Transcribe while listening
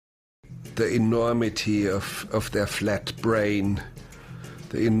the enormity of their flat brain,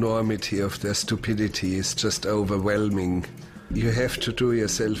 the enormity of their stupidity is just overwhelming. You have to do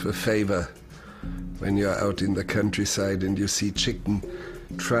yourself a favor when you're out in the countryside and you see chicken.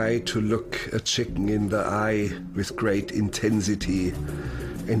 Try to look a chicken in the eye with great intensity,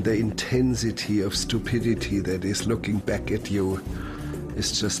 and the intensity of stupidity that is looking back at you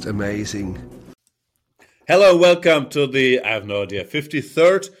is just amazing. Hello, welcome to the, I have no idea,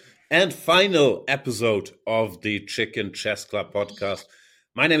 53rd and final episode of the Chicken Chess Club podcast.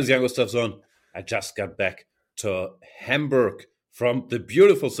 My name is Jan Gustafsson. I just got back to Hamburg from the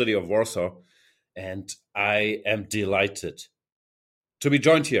beautiful city of Warsaw, and I am delighted to be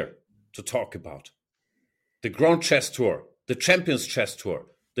joined here to talk about the Grand Chess Tour, the Champions Chess Tour,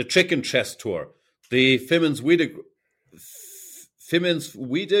 the Chicken Chess Tour, the Femins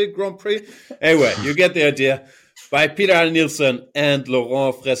Wiede Grand Prix. Anyway, you get the idea. By Peter Nielsen and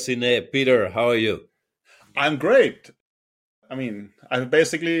Laurent Fressinet. Peter, how are you? I'm great. I mean, I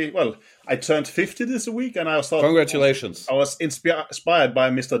turned 50 this week, and I thought, congratulations. I was inspired by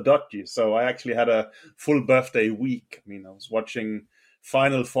Mr. Dodgy, so I actually had a full birthday week. I mean, I was watching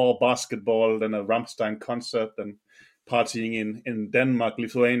Final Four basketball, then a Rammstein concert, and partying in Denmark,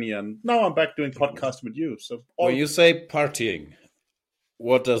 Lithuania, and now I'm back doing podcast with you. So when you say partying,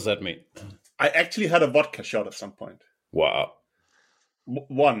 what does that mean? I actually had a vodka shot at some point. Wow.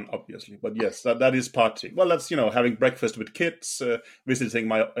 One, obviously, but yes, that is partying. Well, that's, having breakfast with kids, visiting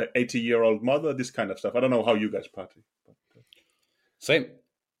my 80-year-old mother, this kind of stuff. I don't know how you guys party. But, Same.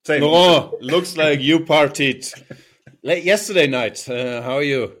 No, looks like you partied late yesterday night. How are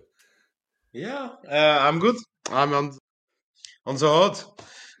you? Yeah, I'm good. I'm on the road,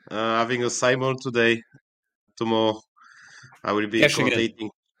 having a Simon today. Tomorrow, I will be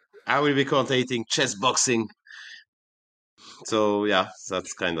commentating chess boxing. So yeah,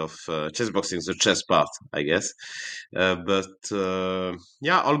 that's kind of chess boxing, the chess part, I guess. But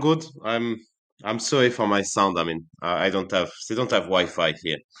all good. I'm sorry for my sound. I mean, they don't have Wi-Fi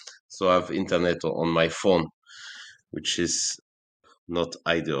here, so I have internet on my phone, which is not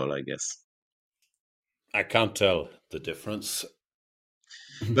ideal, I guess. I can't tell the difference.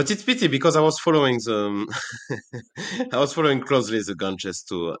 But it's pity because I was following closely the Grand Chess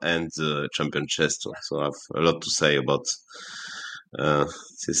Tour and the Champion Chess Tour, so I have a lot to say about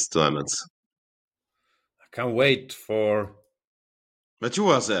these tournaments. I can't wait for. But you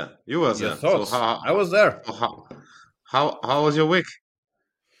were there. Thoughts. So I was there. How was your week?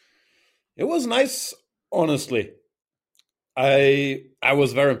 It was nice, honestly. I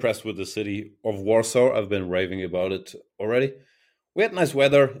was very impressed with the city of Warsaw. I've been raving about it already. We had nice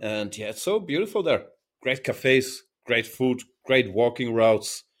weather, and yeah, it's so beautiful there. Great cafes, great food, great walking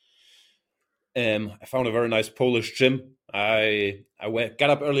routes. I found a very nice Polish gym. I got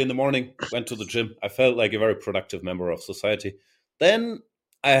up early in the morning, went to the gym. I felt like a very productive member of society. Then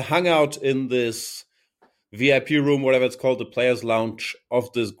I hung out in this VIP room, whatever it's called, the Players' Lounge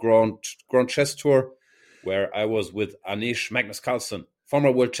of this Grand Chess Tour, where I was with Magnus,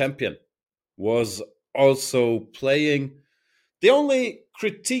 former world champion, was also playing. The only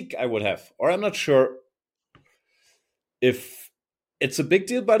critique I would have, or I'm not sure if it's a big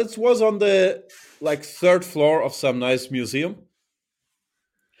deal, but it was on the third floor of some nice museum.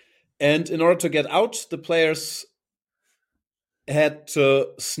 And in order to get out, the players had to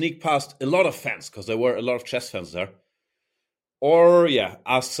sneak past a lot of fans because there were a lot of chess fans there. Or,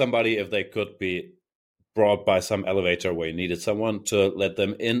 ask somebody if they could be brought by some elevator where you needed someone to let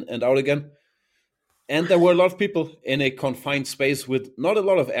them in and out again. And there were a lot of people in a confined space with not a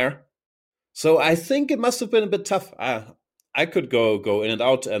lot of air. So I think it must have been a bit tough. I could go in and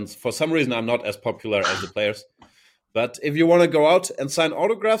out, and for some reason I'm not as popular as the players. But if you want to go out and sign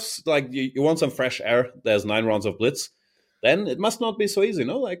autographs, you want some fresh air, there's 9 rounds of blitz, then it must not be so easy,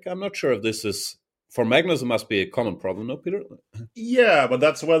 no? I'm not sure if this is... For Magnus, it must be a common problem, no, Peter? Yeah, but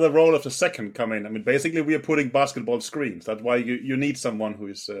that's where the role of the second come in. I mean, basically, we are putting basketball screens. That's why you need someone who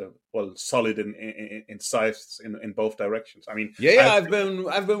is solid in size in both directions. I mean, I've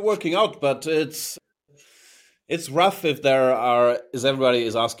been working out, but it's rough if everybody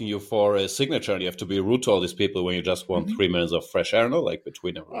is asking you for a signature and you have to be rude to all these people when you just want 3 minutes of fresh air, no?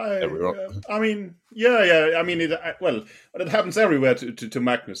 Between every round. I mean, I mean, it happens everywhere to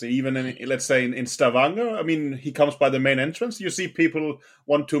Magnus. Even let's say in Stavanger, I mean, he comes by the main entrance. You see people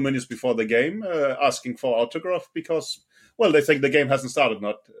 1-2 minutes before the game asking for autograph because, they think the game hasn't started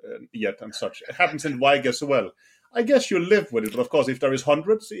not yet and such. It happens in Weig as well. I guess you live with it, but of course, if there is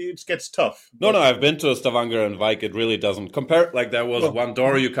hundreds, it gets tough. No, I've been to Stavanger and Weig. It really doesn't compare. There was one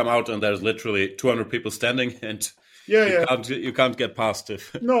door, you come out, and there's literally 200 people standing, and you can't get past it.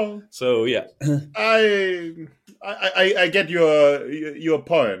 No. So yeah, I get your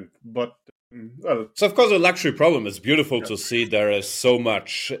point, but well, so of course a luxury problem. It's beautiful to see there is so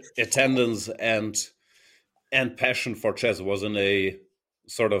much attendance and passion for chess. It was in a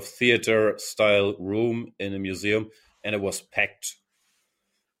sort of theater style room in a museum, and it was packed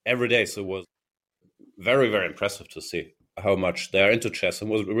every day. So it was very, very impressive to see how much they're into chess, and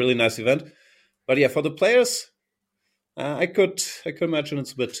was a really nice event. But yeah, for the players, I could imagine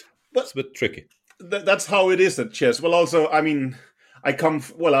it's a bit tricky. That's how it is at chess. Well, also, I mean, I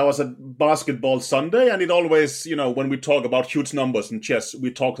was at Basketball Sunday, and it always, when we talk about huge numbers in chess,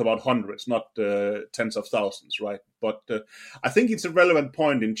 we talked about hundreds, not tens of thousands, right? But I think it's a relevant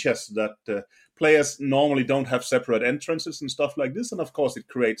point in chess that players normally don't have separate entrances and stuff like this, and of course it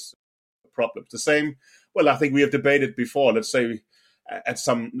creates problems. The same, well, I think we have debated before, let's say, at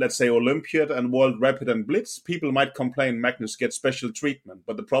some, let's say, Olympiad and World Rapid and Blitz, people might complain Magnus gets special treatment.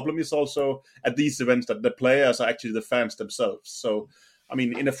 But the problem is also at these events that the players are actually the fans themselves. So, I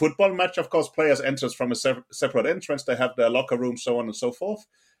mean, in a football match, of course, players enter from a separate entrance. They have their locker room, so on and so forth.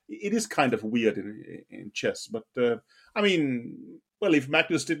 It is kind of weird in chess. But, I mean, well, if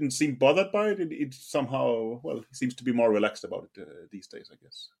Magnus didn't seem bothered by it, it somehow, well, he seems to be more relaxed about it these days, I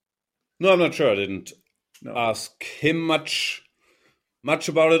guess. No, I'm not sure. I didn't ask him much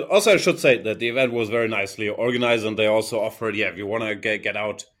about it. Also, I should say that the event was very nicely organized, and they also offered, if you want to get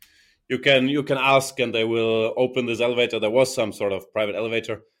out, you can ask, and they will open this elevator. There was some sort of private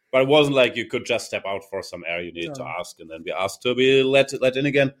elevator, but it wasn't like you could just step out for some air. You needed to ask, and then be asked to be let in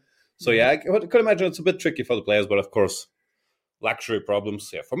again. So I could imagine it's a bit tricky for the players, but of course, luxury problems.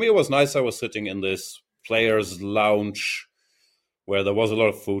 Yeah, for me it was nice. I was sitting in this players' lounge where there was a lot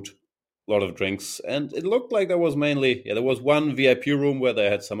of food, a lot of drinks, and it looked like there was mainly there was one VIP room where they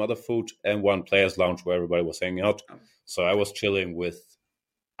had some other food, and one players lounge where everybody was hanging out. So I was chilling with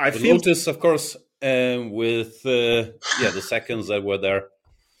Lotus, of course, and with the seconds that were there.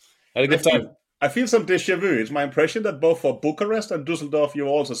 Had a good time. I feel some déjà vu. It's my impression that both for Bucharest and Dusseldorf you were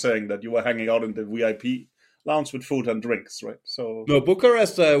also saying that you were hanging out in the VIP lounge with food and drinks, right? So no,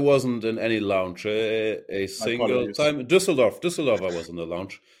 Bucharest I wasn't in any lounge a single time. Düsseldorf I was in the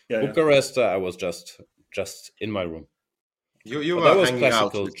lounge. Bucharest I was just in my room. You were that was hanging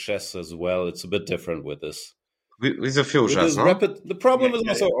classical out chess as well. It's a bit different with this. with the Fuchsias, no? The problem is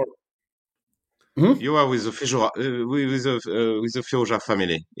also. You are with the Fuchsia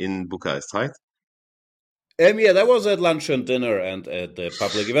family in Bucharest, right? That was at lunch and dinner and at the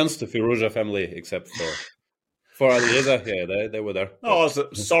public events, the Firouzja family, except for Alireza. Yeah, they were there. Oh,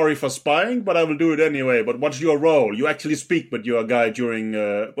 sorry for spying, but I will do it anyway. But what's your role? You actually speak with your guy during,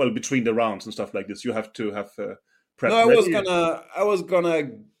 between the rounds and stuff like this. You have to have prep. No, I was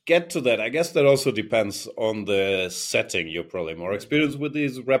gonna get to that. I guess that also depends on the setting. You're probably more experienced with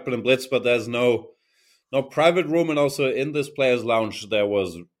these Rapid and Blitz, but there's no private room, and also in this players' lounge there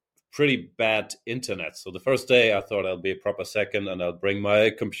was pretty bad internet. So the first day I thought I'll be a proper second and I'll bring my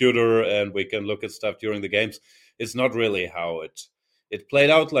computer and we can look at stuff during the games. It's not really how it played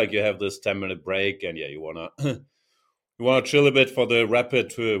out. Like you have this 10-minute break and you wanna chill a bit for the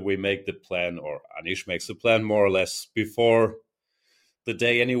Rapid. We make the plan, or Anish makes the plan more or less before the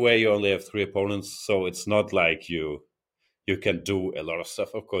day anyway. You only have 3 opponents, so it's not like you can do a lot of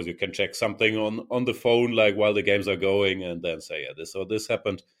stuff. Of course, you can check something on the phone, like while the games are going, and then say, this or this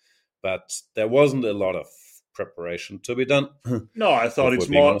happened. But there wasn't a lot of preparation to be done. No, I thought it's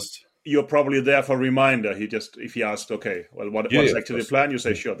more. Honest. You're probably there for a reminder. If he asked, okay, well, what's actually the plan? You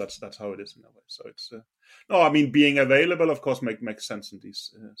say, sure, that's how it is in a way. So it's no, I mean, being available, of course, makes sense in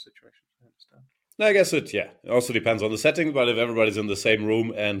these situations. I understand. I guess it also depends on the setting. But if everybody's in the same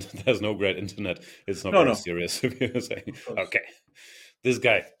room and there's no great internet, it's not very serious. If you say, okay, this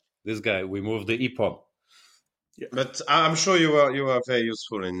guy, we move the e-pawn. Yeah. But I'm sure you were very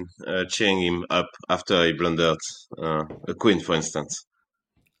useful in cheering him up after he blundered a queen, for instance.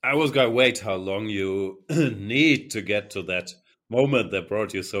 I was going to wait how long you need to get to that moment that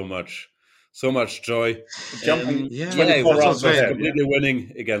brought you so much joy. Jumping, it was completely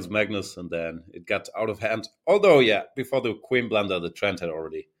winning against Magnus, and then it got out of hand. Although, before the queen blunder, the trend had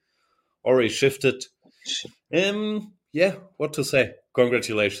already shifted. What to say?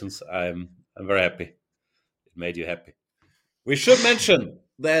 Congratulations! I'm very happy. It made you happy. We should mention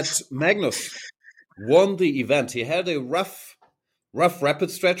that Magnus won the event. He had a rough rapid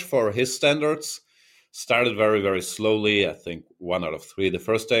stretch for his standards. Started very, very slowly. I think 1 out of 3 the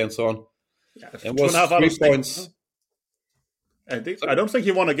first day and so on. Yeah, and was 3 points. I don't think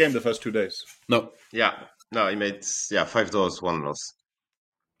he won a game the first 2 days. No. Yeah. No, he made 5 draws, 1 loss.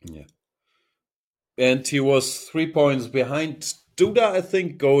 Yeah. And he was 3 points behind Duda, I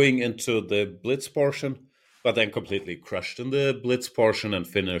think, going into the blitz portion, but then completely crushed in the blitz portion and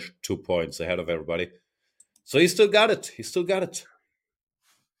finished 2 points ahead of everybody. So he still got it.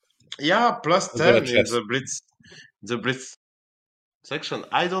 Yeah, plus He's got a 10 in chest. the blitz section.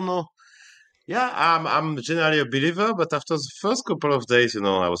 I don't know. Yeah, I'm generally a believer, but after the first couple of days,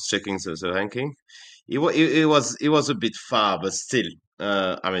 I was checking the ranking. It was a bit far, but still,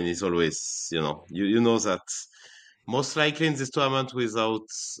 I mean, it's always, you know that most likely in this tournament without,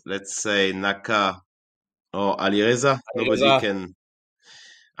 let's say, Naka or Alireza,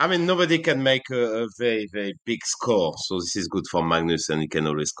 nobody can make a very, very big score. So this is good for Magnus, and he can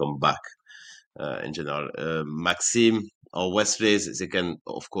always come back. In general, Maxim or Wesley, they can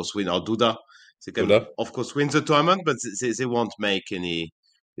of course win, or Duda, they can of course win the tournament, but they won't make any,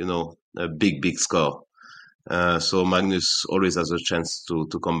 a big score. So Magnus always has a chance to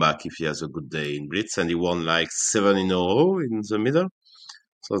come back if he has a good day in Blitz, and he won like 7 in a row in the middle.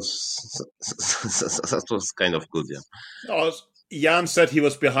 So that was kind of good, yeah. Oh, Jan said he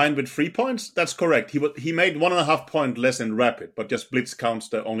was behind with 3 points. That's correct. He made 1.5 point less in rapid, but just blitz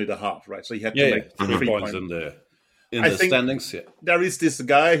counts only the half, right? So he had to make 3 points in the standings. Yeah. There is this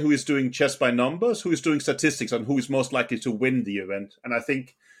guy who is doing chess by numbers, who is doing statistics on who is most likely to win the event. And I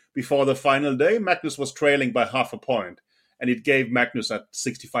think before the final day, Magnus was trailing by 0.5 point, and it gave Magnus at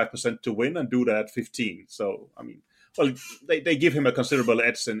 65% to win and Duda at 15. So I mean, well, they give him a considerable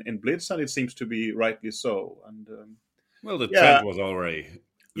edge in blitz, and it seems to be rightly so. And well, the trend was already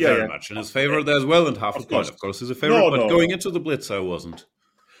very much in his favor there as well, and 0.5 point, of course, is a favorite. But going into the blitz, I wasn't.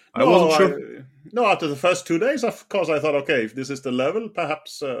 I wasn't sure. No, after the first 2 days, of course, I thought, okay, if this is the level,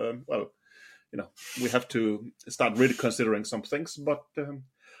 perhaps, we have to start really considering some things. But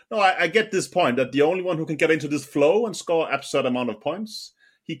no, I get this point that the only one who can get into this flow and score absurd amount of points,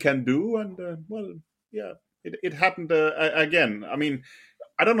 he can do. And, it happened again. I mean,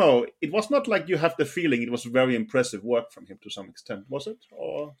 I don't know. It was not like you have the feeling it was very impressive work from him to some extent, was it?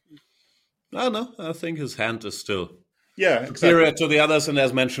 Or no, I think his hand is still superior to the others, and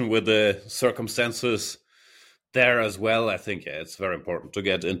as mentioned, with the circumstances there as well, I think it's very important to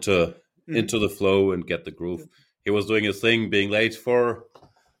get into the flow and get the groove. He was doing his thing, being late for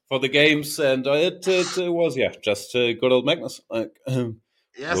the games, and it was just good old Magnus.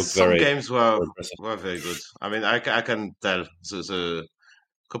 Yes, some games were very good. I mean, I can tell the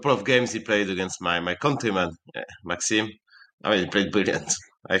couple of games he played against my countryman, Maxim. I mean, he played brilliant.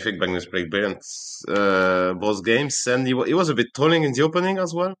 I think Magnus played brilliant both games, and he was a bit trolling in the opening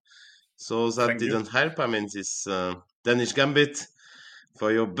as well, so that didn't help. I mean, this Danish Gambit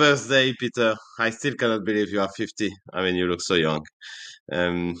for your birthday, Peter. I still cannot believe you are 50. I mean, you look so young.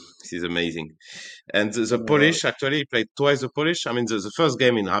 This is amazing. And the Polish, actually, he played twice the Polish. I mean, the first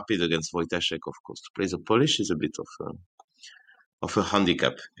game in Rapid against Wojtaszek, of course. To play the Polish is a bit of a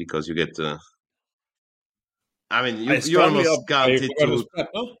handicap, because you get... I mean, you almost guaranteed to...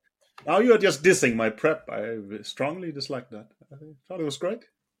 Now you are just dissing my prep. I strongly dislike that. I thought it was great.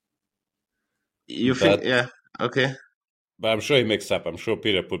 You think... Yeah, okay. But I'm sure he mixed up. I'm sure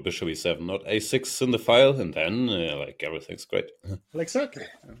Peter put bishop e7, not a6 in the file, and then everything's great. Well, exactly.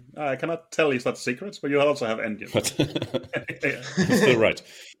 I cannot tell you such secrets, but you also have engines. You're still right.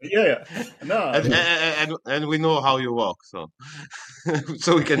 Yeah. No. And we know how you walk, so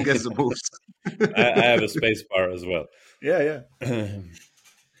so we can get the moves. I have a space bar as well. Yeah.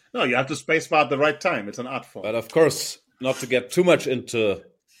 No, you have to space bar at the right time. It's an art form. But of course, not to get too much into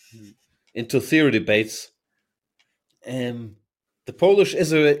theory debates. The Polish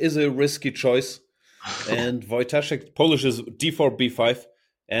is a risky choice, and Wojtaszek, Polish is d4 b5,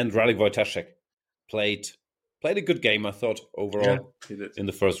 and Radek Wojtaszek played a good game, I thought, overall in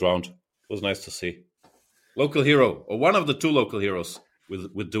the first round. It was nice to see. Local hero, or one of the two local heroes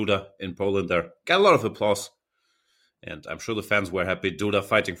with Duda in Poland there. Got a lot of applause, and I'm sure the fans were happy. Duda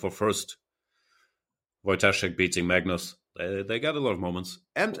fighting for first, Wojtaszek beating Magnus. They got a lot of moments.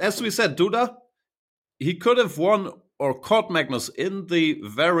 And as we said, Duda, he could have won or caught Magnus in the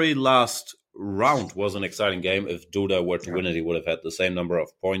very last round. Was an exciting game. If Duda were to win it, he would have had the same number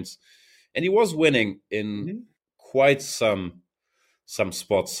of points. And he was winning in quite some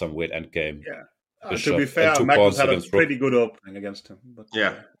spots, some weird endgame. Yeah. To be fair, Magnus had a pretty good opening against him. But,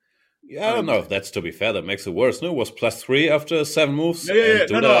 yeah, I don't know if that's to be fair. That makes it worse. No, it was +3 after 7 moves. Yeah.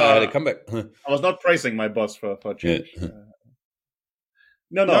 Duda had a comeback. I was not praising my boss for change. Yeah.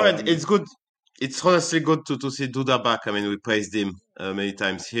 No, it's good. It's honestly good to see Duda back. I mean, we praised him many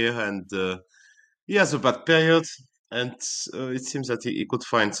times here, and he has a bad period, and it seems that he could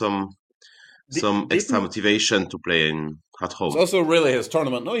find some extra motivation to play at home. It's also really his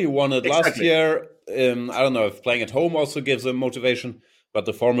tournament. No, he won it last year. I don't know if playing at home also gives him motivation, but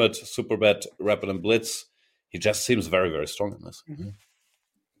the format, Superbet, Rapid and Blitz, he just seems very, very strong in this. Mm-hmm.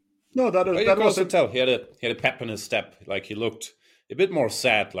 No, that you could could also tell he had a pep in his step. Like he looked a bit more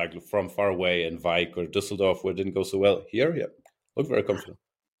sad, like from far away in Vike or Düsseldorf, where it didn't go so well. Here, looked very confident.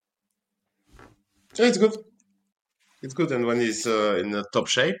 Yeah, it's good. It's good, and when he's in the top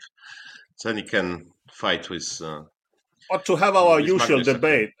shape, then he can fight with. But to have our with usual Magnus,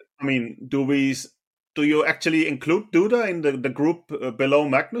 debate, I mean, do you actually include Duda in the group below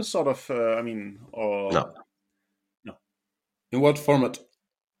Magnus? Sort of, or No. In what format?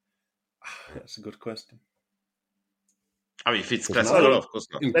 That's a good question. I mean, if it's classical, of course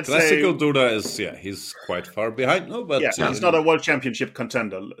not. In classical, Duda is he's quite far behind. No, but he's not a world championship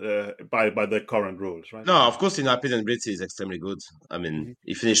contender by the current rules, right? No, of course, in Rapid and Blitz, he's extremely good. I mean,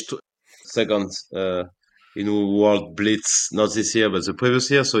 he finished second in World Blitz, not this year, but the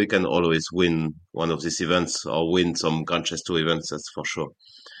previous year, so he can always win one of these events or win some Grand Chess 2 events, that's for sure.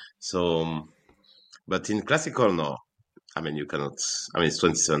 So, but in classical, no. I mean, you cannot. I mean, it's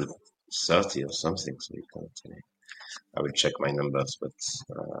 27:30 or something, so you cannot. I will check my numbers, but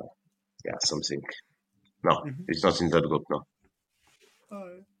something. No, it's not in that group, no.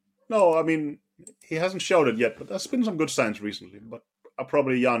 No, I mean, he hasn't showed it yet, but there's been some good signs recently. But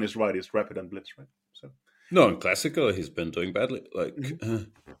probably Jan is right, it's Rapid and Blitz, right? So. No, in classical, he's been doing badly. Like,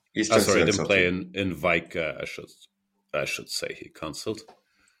 sorry, I didn't play in Vike. I should say he cancelled.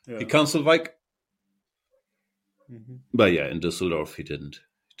 Yeah. He cancelled Vike. Mm-hmm. But in Düsseldorf, he didn't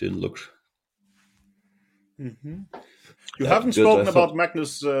look. Mm-hmm. You haven't spoken about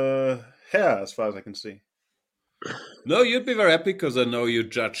Magnus' hair, as far as I can see. No, you'd be very happy because I know you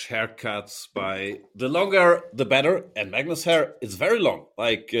judge haircuts by the longer the better, and Magnus' hair is very long.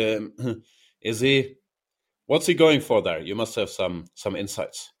 Like, what's he going for there? You must have some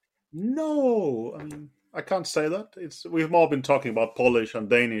insights. No, I mean, I can't say that. We've more been talking about Polish and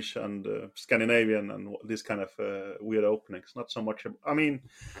Danish and Scandinavian and this kind of weird openings. Not so much. I mean,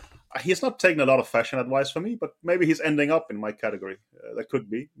 he's not taking a lot of fashion advice from me, but maybe he's ending up in my category. That could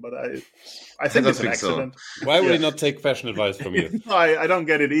be, but I think it's an accident. So. Why would he not take fashion advice from you? No, I don't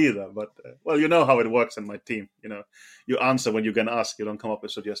get it either. But you know how it works in my team. You answer when you can ask. You don't come up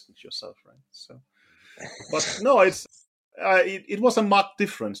with suggestions yourself, right? So, but no, it was a marked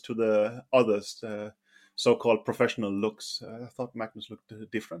difference to the others. So-called professional looks. I thought Magnus looked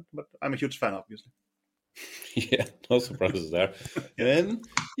different, but I'm a huge fan, obviously. Yeah, no surprises there. And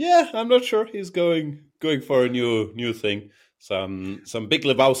I'm not sure he's going for a new thing. Some big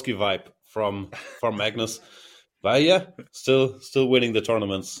Lebowski vibe from Magnus. But still winning the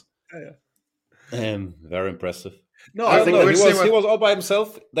tournaments. Very impressive. No, I think he was all by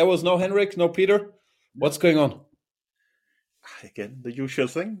himself. There was no Henrik, no Peter. What's going on? Again, the usual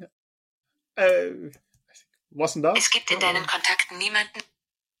thing. Wasn't that? Es gibt in deinen Kontakten niemanden.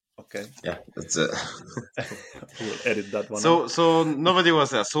 Okay. Yeah, that's we'll edit that one. So nobody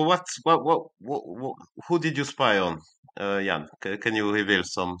was there. So what who did you spy on, Jan? Can you reveal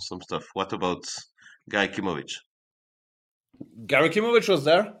some stuff? What about Gary Kimovic? Gary Kimovic was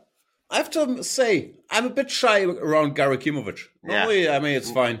there. I have to say, I'm a bit shy around Gary Kimovic. Normally, I mean,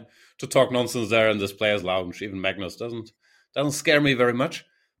 it's fine to talk nonsense there in this players' lounge. Even Magnus doesn't scare me very much.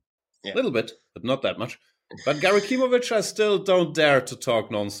 A little bit, but not that much. But Gary Kimovic, I still don't dare to talk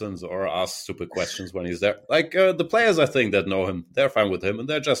nonsense or ask stupid questions when he's there. Like the players, I think that know him, they're fine with him, and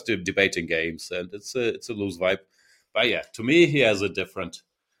they're just debating games, and it's a loose vibe. But to me, he has a different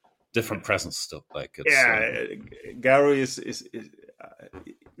presence still. Like Gary is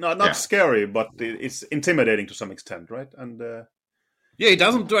not scary, but it's intimidating to some extent, right? And he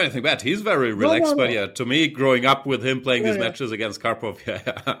doesn't do anything bad. He's very relaxed. No. But to me, growing up with him playing these matches against Karpov,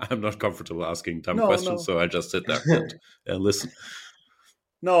 I'm not comfortable asking dumb questions, so I just sit there and listen.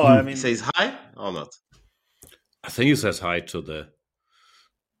 No, I mean, he says hi or not? I think he says hi to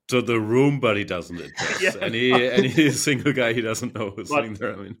the room, but he doesn't address any single guy he doesn't know who's sitting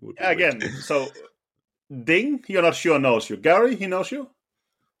there. I mean, again, so Ding, you're not sure knows you. Gary, he knows you.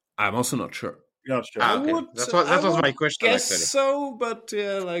 I'm also not sure. You're not sure. Okay. That was my question. Guess actually. So, but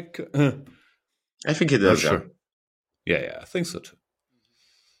I think he does. Sure. Yeah, I think so too.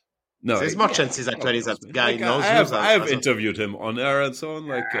 No, there's more chances actually that guy knows you. I have interviewed him on air and so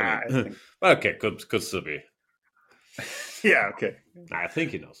on. Okay, could still be. Yeah, okay. I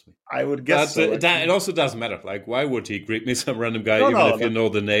think he knows me. I would guess so. It also doesn't matter. Like, why would he greet me, some random guy? If you know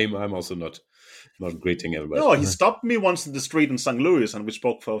the name, I'm also not greeting everybody. No, he stopped me once in the street in St. Louis, and we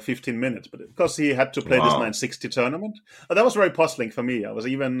spoke for 15 minutes. But because he had to play this 960 tournament, that was very puzzling for me. I was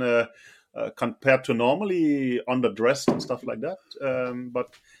even compared to normally underdressed and stuff like that. But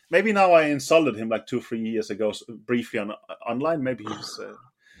maybe now I insulted him like 2-3 years ago briefly online. Maybe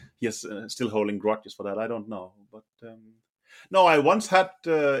he's still holding grudges for that. I don't know, but no, I once had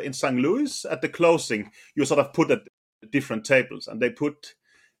in St. Louis at the closing, you sort of put at different tables, and they put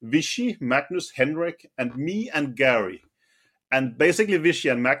Vichy, Magnus, Henrik, and me and Gary. And basically, Vichy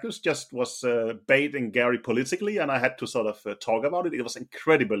and Magnus just was baiting Gary politically, and I had to sort of talk about it. It was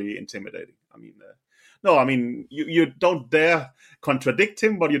incredibly intimidating. I mean, you don't dare contradict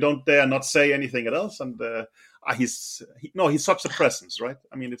him, but you don't dare not say anything else. And he's such a presence, right?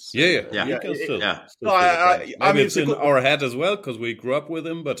 I mean, it's You can still. No, I mean, it's in our head as well because we grew up with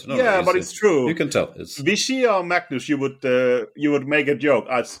him. But but it's true. You can tell. It's Vichy or Magnus, you would make a joke.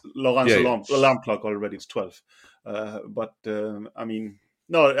 As Laurent's alarm clock already. It's 12.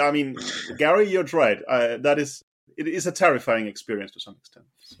 Gary, you're right. It is a terrifying experience to some extent.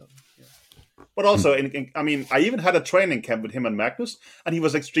 So, yeah. But also, I even had a training camp with him and Magnus, and he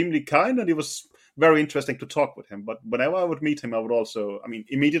was extremely kind, and it was very interesting to talk with him. But whenever I would meet him, I would also,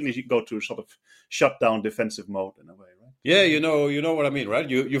 immediately go to sort of shut down defensive mode in a way, right? Yeah, you know what I mean, right?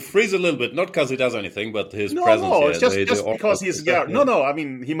 You freeze a little bit, not because he does anything, but his presence. No, it's just because he's Gary. No,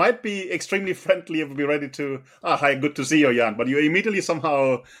 he might be extremely friendly and be ready to, hi, good to see you, Jan, but you're immediately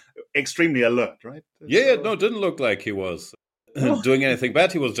somehow extremely alert, right? It didn't look like he was doing anything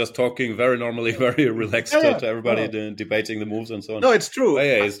bad. He was just talking very normally, very relaxed to everybody, debating the moves and so on. No, it's true.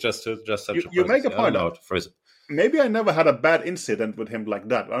 It's just such a You make a point out. Phrase it. Maybe I never had a bad incident with him like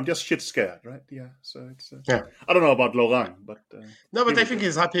that. I'm just shit scared, right? Yeah. So it's. I don't know about Laurent, but. No, but I think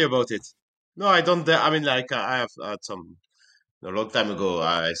he's happy about it. No, I don't. I have had some. A long time ago,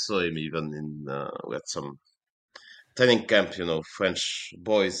 I saw him even in we had some training camp, French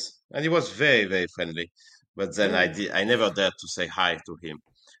boys, and he was very, very friendly. But then I never dared to say hi to him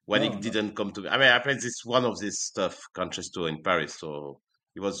when he didn't come to me. I played one of these tough countries tour in Paris, so.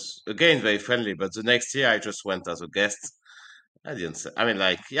 He was, again, very friendly, but the next year I just went as a guest. I didn't say, when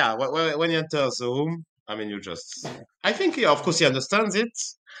you enter the room, you just, I think, of course, he understands it.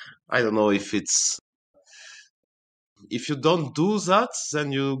 I don't know if you don't do that,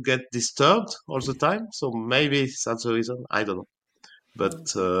 then you get disturbed all the time. So maybe that's the reason. I don't know. But,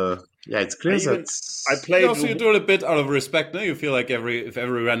 it's clear that... I played... Also, you do it a bit out of respect, no? You feel like if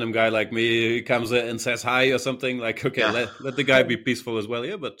every random guy like me comes in and says hi or something, like, okay, let the guy be peaceful as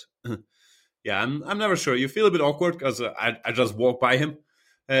well, but... I'm never sure. You feel a bit awkward because I just walk by him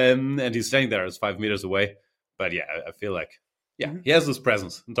and he's standing there. It's 5 meters away. But I feel like, he has this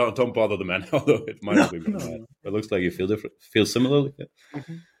presence. Don't bother the man, although it might not be. No. It looks like you feel different. Feel similarly?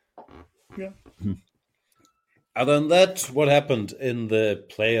 Yeah. Other than that, what happened in the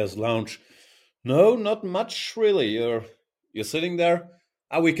players' lounge? No, not much really. You're sitting there.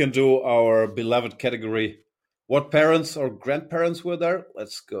 We can do our beloved category. What parents or grandparents were there?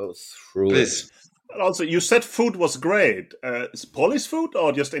 Let's go through it. Also, you said food was great. Is Polish food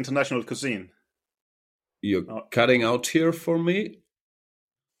or just international cuisine? You're cutting out here for me.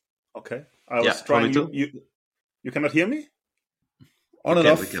 Okay, I was trying. You cannot hear me? On and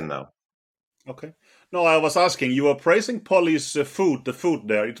off. We can now. Okay. No, I was asking. You were praising Polish food. The food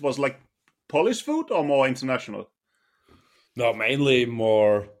there. It was like Polish food or more international? No, mainly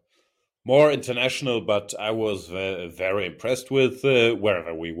more international. But I was very impressed with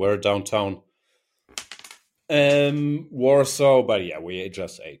wherever we were downtown. Warsaw, but we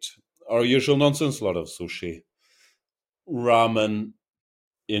just ate our usual nonsense. A lot of sushi, ramen,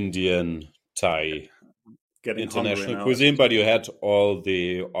 Indian, Thai. International cuisine, but you had all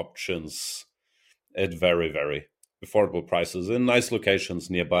the options at very, very affordable prices in nice locations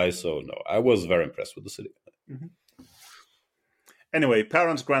nearby. So, no, I was very impressed with the city. Mm-hmm. Anyway,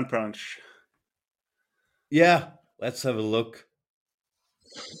 parents, grandparents. Yeah, let's have a look.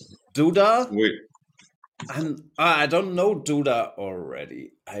 Duda? And I don't know Duda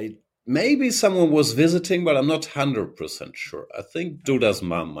already. Maybe someone was visiting, but I'm not 100% sure. I think Duda's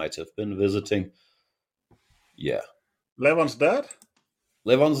mom might have been visiting. Yeah. Levon's dad?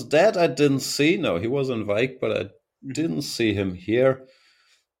 Levon's dad I didn't see. No, he was in Vike, but I didn't see him here.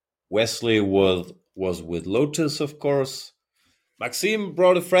 Wesley was with Lotus, of course. Maxime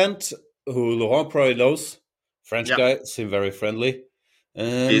brought a friend who Laurent probably knows. French guy, seemed very friendly.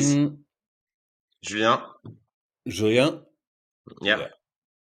 Julien. Yeah.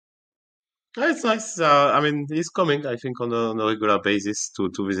 It's nice. He's coming, I think, on a regular basis to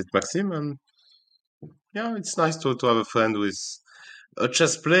visit Maxime, and it's nice to have a friend who is a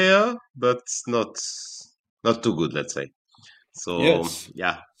chess player, but not too good, let's say. So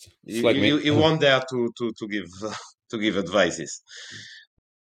you want there to give advices.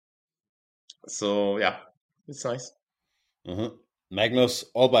 So it's nice. Uh-huh. Magnus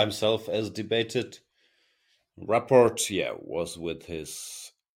all by himself, as debated. Rapport, was with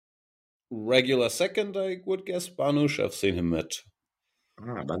his regular second, I would guess. Banush, I've seen him at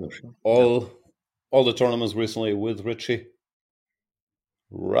Magnus. all the tournaments recently with Richie.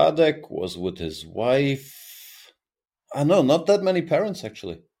 Radek was with his wife. No, not that many parents,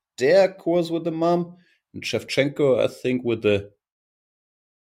 actually. Derek was with the mom. And Shevchenko, I think, with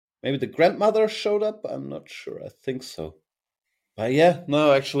maybe the grandmother showed up. I'm not sure. I think so. But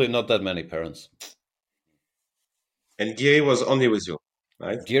no, actually, not that many parents. And Gary was only with you,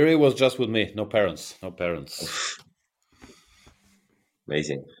 right? Giri was just with me. No parents.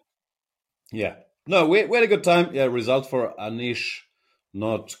 Amazing. Yeah. No, we had a good time. Yeah, result for Anish,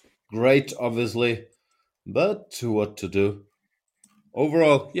 not great, obviously, but what to do.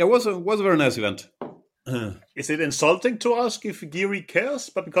 Overall, it was a very nice event. Is it insulting to ask if Giri cares?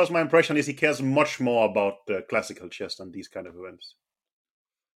 But because my impression is he cares much more about classical chess than these kind of events.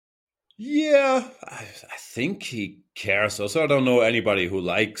 Yeah, I think he cares. Also, I don't know anybody who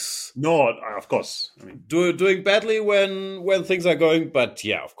likes Of course. I mean, doing badly when things are going. But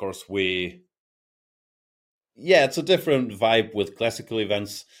yeah, of course it's a different vibe with classical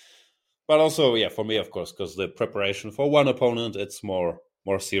events. But also, for me, of course, because the preparation for one opponent, it's more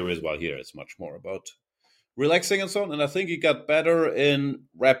serious. While here, it's much more about relaxing and so on. And I think he got better in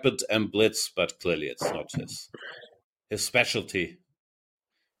rapid and blitz, but clearly it's not his specialty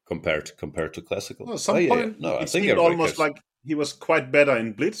compared to classical. At some point, it seemed almost like he was quite better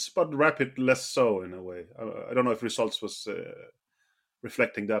in blitz, but rapid less so in a way. I don't know if results was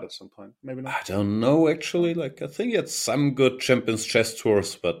reflecting that at some point. Maybe not. I don't know, actually. Like, I think he had some good Champions Chess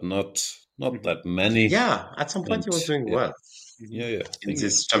tours, but not that many. Yeah, at some point he was doing well. Yeah. In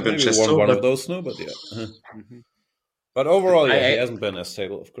this Champions Chess won tour, one of those, no, but But overall, he hasn't been as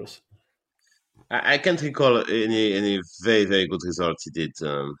stable, of course. I can't recall any very, very good results he did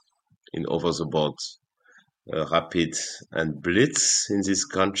in over the board, rapid and blitz in this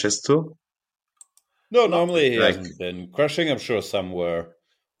Grand Chess Tour. No, normally he hasn't been crushing. I'm sure some were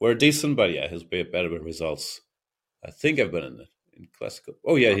decent, but his better results. I think I've been in classical.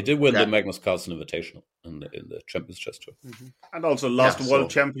 Oh yeah, he did win the Magnus Carlsen Invitational in the Champions Chess Tour. And also last World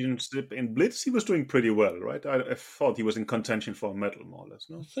Championship in blitz, he was doing pretty well, right? I thought he was in contention for a medal, more or less.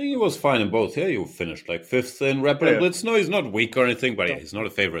 No, I think he was fine in both. Yeah, you finished like 5th in rapid and blitz. No, he's not weak or anything, but he's not a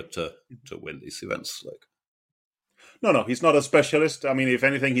favorite to win these events. Like, no, he's not a specialist. I mean, if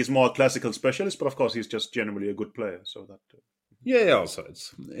anything, he's more a classical specialist. But of course, he's just generally a good player. So that. Also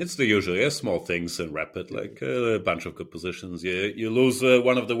it's the usual, small things in rapid, like a bunch of good positions. You lose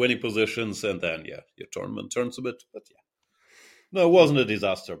one of the winning positions, and then your tournament turns a bit. But no, it wasn't a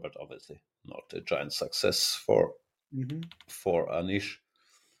disaster, but obviously not a giant success for Anish.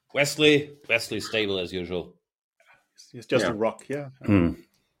 Wesley stable as usual. He's just a rock, Yeah.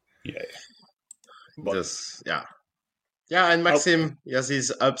 And Maxim, he has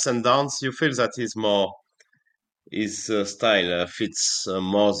his ups and downs. You feel that his style fits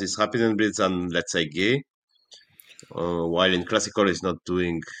more this rapid and blitz than, let's say, Gay. While in classical, he's not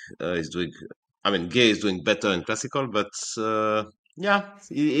doing. Gay is doing better in classical, but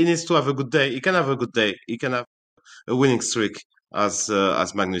he needs to have a good day. He can have a good day. He can have a winning streak as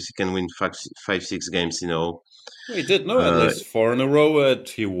Magnus. He can win 5-6 games in a row. He did at least 4 in a row.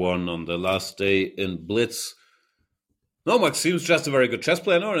 He won on the last day in blitz. No, Maxim's just a very good chess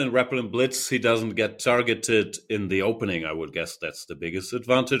player. No, in rapid and blitz, he doesn't get targeted in the opening. I would guess that's the biggest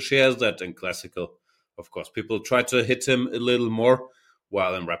advantage he has. That in classical, of course, people try to hit him a little more,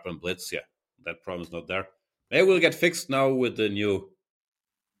 while in rapid and blitz, that problem's not there. Maybe will get fixed now with the new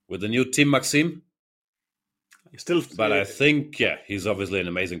team Maxim. But I think he's obviously an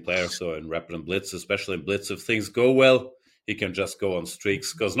amazing player. So in rapid and blitz, especially in blitz, if things go well, he can just go on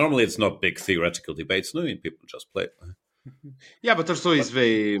streaks. Because normally it's not big theoretical debates. No, people just play. Yeah, but also he's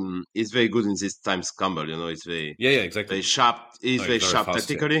very good in this time scramble. He's very exactly. Very sharp. He's very sharp fast,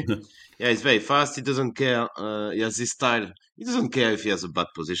 tactically. He's very fast. He doesn't care. He has this style. He doesn't care if he has a bad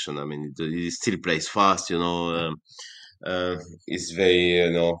position. I mean, he still plays fast. He's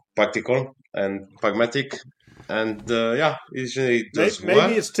very practical and pragmatic. And he usually does well.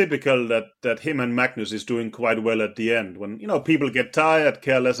 Maybe it's typical that him and Magnus is doing quite well at the end. When people get tired,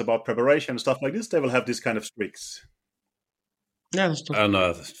 care less about preparation, stuff like this, they will have this kind of streaks. Yeah, that's true. And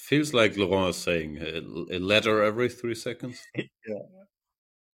it feels like Laurent is saying a letter every 3 seconds.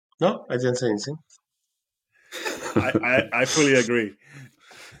 No, I didn't say anything. I fully agree.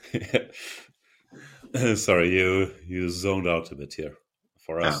 Sorry, you zoned out a bit here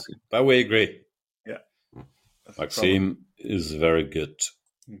for us. Okay. But we agree. Yeah. Maxime is very good.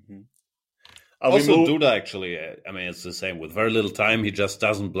 Also, move? Duda actually, I mean, it's the same. With very little time, he just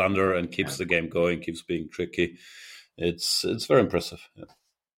doesn't blunder and keeps the game going, keeps being tricky. It's very impressive. Yeah.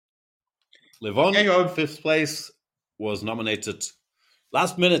 Levon, Yeah, fifth place, was nominated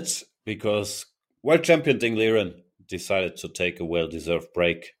last minute because world champion Ding Liren decided to take a well-deserved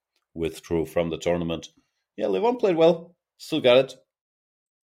break, withdrew from the tournament. Yeah, Levon played well, still got it.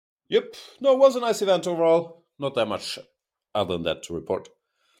 Yep, no, it was a nice event overall. Not that much other than that to report.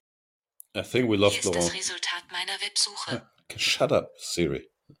 I think we lost Hier ist das Laurent. Resultat meiner Websuche. Shut up, Siri.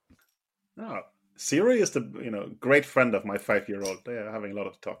 No, Siri is the great friend of my 5-year-old. They are having a lot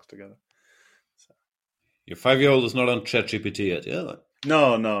of talks together. Your 5-year-old is not on ChatGPT yet, yeah?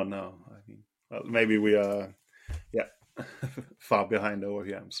 No. I mean, well, maybe we are, far behind over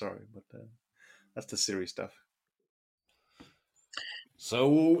here. I'm sorry, but that's the Siri stuff.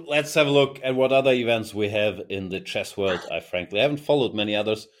 So let's have a look at what other events we have in the chess world. I frankly haven't followed many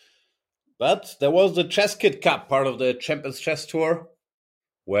others. But there was the Chess Kit Cup, part of the Champions Chess Tour,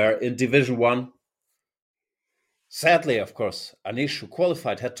 where in Division 1, sadly, of course, Anish, who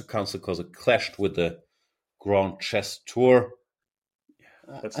qualified, had to cancel because it clashed with the Grand Chess Tour.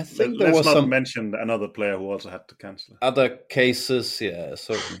 I think there was some mention another player who also had to cancel. Other cases, yeah,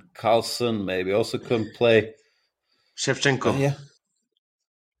 certain Carlsen maybe also couldn't play. Shevchenko. Yeah.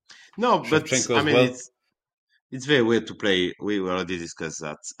 No, but Shevchenko I mean, well. it's very weird to play. We already discussed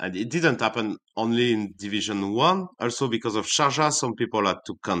that. And it didn't happen only in Division 1. Also because of Sharjah, some people had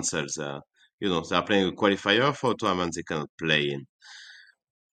to cancel they are playing a qualifier for a tournament they cannot play in.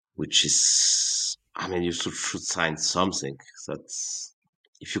 Which is, I mean, you should sign something. That's,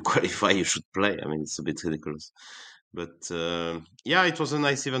 if you qualify, you should play. I mean, it's a bit ridiculous. But it was a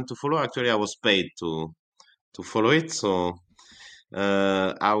nice event to follow. Actually, I was paid to follow it. So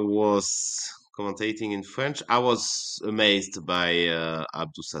I was commentating in French. I was amazed by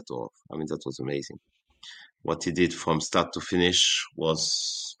Abdusattorov. I mean, that was amazing. What he did from start to finish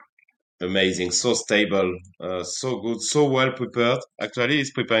was amazing. So stable, so good, so well prepared. Actually,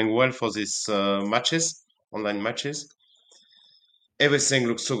 he's preparing well for these online matches. Everything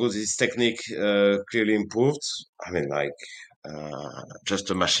looks so good. His technique clearly improved. I mean,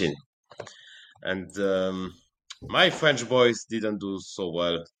 just a machine. And my French boys didn't do so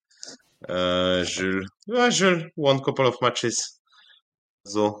well. Jules won a couple of matches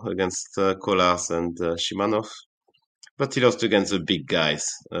against Kolas and Shimanov, but he lost against the big guys,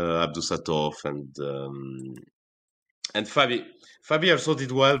 Abdusattorov and Fabi. Fabi also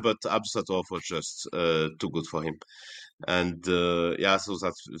did well, but Abdusattorov was just too good for him. And so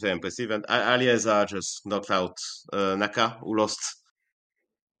that's very impressive. And Alieza just knocked out Naka, who lost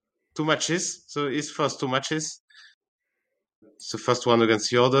 2 matches. So his first 2 matches. The first one against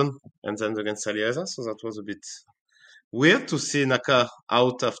Jordan and then against Alieza. So that was a bit weird to see Naka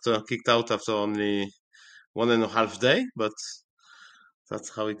kicked out after only 1.5 days, but that's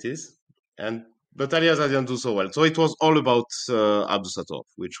how it is. But Alieza didn't do so well. So it was all about Abdusattorov,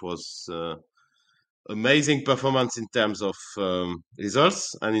 which was amazing performance in terms of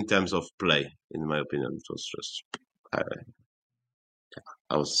results and in terms of play, in my opinion. It was just,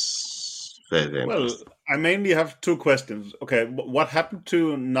 I was very, very impressed. I mainly have 2 questions. Okay, what happened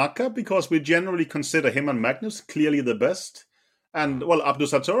to Naka? Because we generally consider him and Magnus clearly the best. And,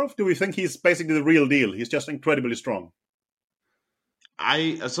 Abdusattorov, do we think he's basically the real deal? He's just incredibly strong.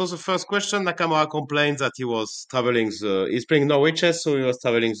 So the first question, Nakamura complained that he was traveling, he's playing Norway chess, so he was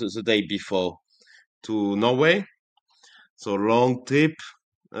traveling the day before to Norway. So long trip,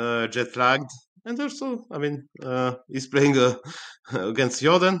 jet lagged. And also, I mean, he's playing against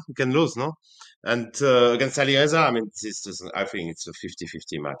Jordan, he can lose, no? And against Alieza, I mean, I think it's a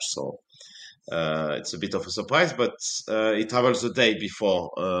 50-50 match, so it's a bit of a surprise, but he travels the day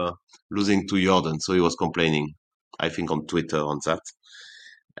before losing to Jordan, so he was complaining, I think, on Twitter on that.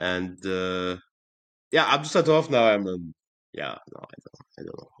 And Abdusattorov now, I don't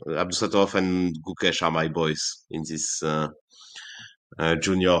know. Abdusattorov and Gukesh are my boys in this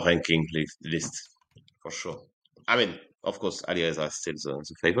junior ranking list, for sure. I mean, of course, Alieza is still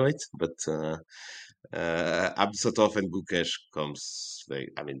the favorite, but Abdusattorov and Gukesh comes.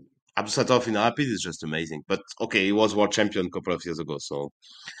 Abdusattorov in Rapid is just amazing. But okay, he was world champion a couple of years ago, so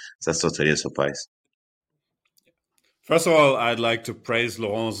that's totally a surprise. First of all, I'd like to praise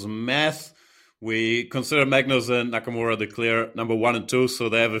Laurent's math. We consider Magnus and Nakamura the clear number 1 and 2, so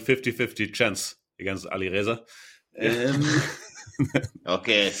they have a 50-50 chance against Alireza.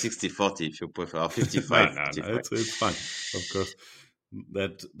 Okay, 60-40 if you prefer, 55. No, it's fine. Of course,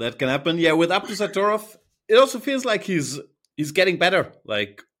 that can happen. Yeah, with Abdusattorov, it also feels like he's getting better,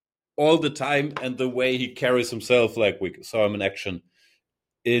 like all the time, and the way he carries himself. Like we saw him in action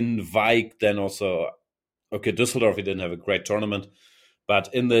in Weik, then also, okay, Düsseldorf, he didn't have a great tournament.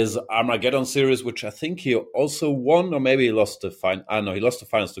 But in this Armageddon series, which I think he also won, or maybe he lost the final. I don't know, he lost the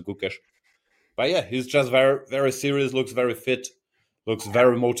finals to Gukesh. But yeah, he's just very, very serious, looks very fit, looks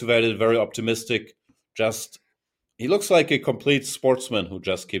very motivated, very optimistic. He looks like a complete sportsman who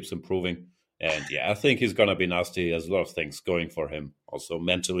just keeps improving. And yeah, I think he's going to be nasty. He has a lot of things going for him. Also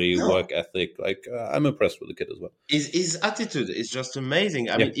mentally, work ethic. I'm impressed with the kid as well. His attitude is just amazing.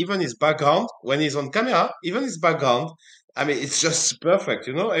 I mean, even his background, when he's on camera, even his background, I mean, it's just perfect.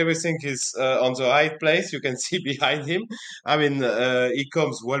 Everything is on the right place. You can see behind him. I mean, he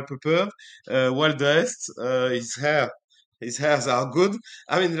comes well prepared, well dressed. His hairs are good.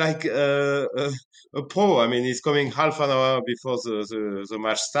 I mean, like a pro. I mean, he's coming half an hour before the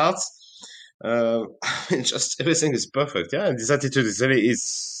match starts. I mean, just everything is perfect. Yeah, and his attitude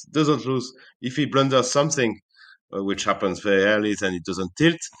doesn't lose. If he blunders something, which happens very early, then it doesn't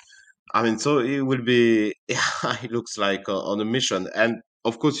tilt. I mean, so he will be. Yeah, he looks like on a mission, and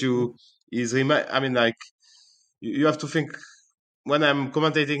of course, I mean, like you have to think. When I'm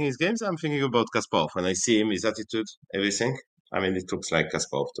commentating his games, I'm thinking about Kasparov. When I see him, his attitude, everything. I mean, it looks like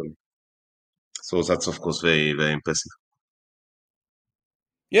Kasparov to me. So that's of course very, very impressive.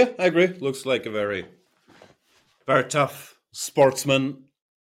 Yeah, I agree. Looks like a very, very tough sportsman.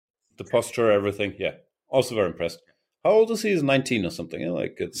 The posture, everything. Yeah, also very impressed. How old is he? He's 19 or something.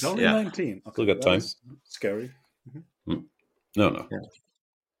 Like it's only 19. Still got time. Scary. No. Yeah.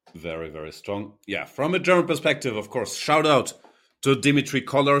 Very, very strong. Yeah, from a German perspective, of course. Shout out to Dimitri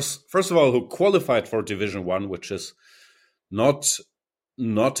Kollars. First of all, who qualified for Division 1, which is not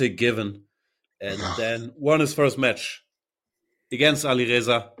a given, and then won his first match against Ali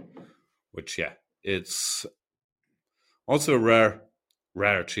Reza, which, it's also a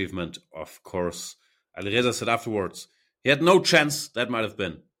rare achievement, of course. Ali Reza said afterwards, he had no chance. That might have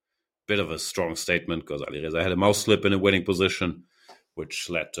been a bit of a strong statement, because Ali Reza had a mouse slip in a winning position, which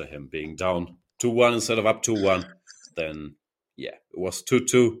led to him being down 2-1 instead of up 2-1. Then, it was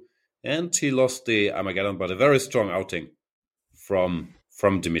 2-2, and he lost the Armageddon, but a very strong outing from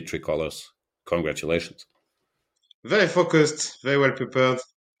Dimitri Kollars. Congratulations. Very focused, very well prepared.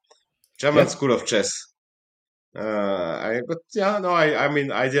 German school of chess. I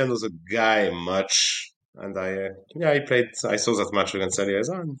mean, I didn't know the guy much, and I played. I saw that match against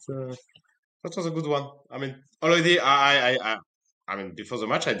Alieza, and that was a good one. I mean, already, I mean, before the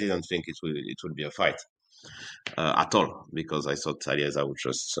match, I didn't think it would be a fight at all, because I thought Alieza would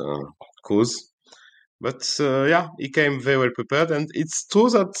just cruise. But he came very well prepared, and it's true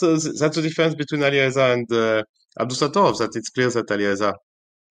that that's the difference between Alieza and Abdusattorov. That it's clear that Alieza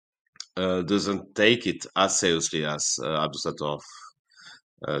doesn't take it as seriously as Abdusattorov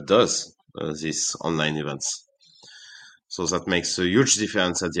does these online events. So that makes a huge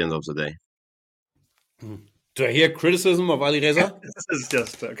difference at the end of the day. Do I hear criticism of Ali Reza? This is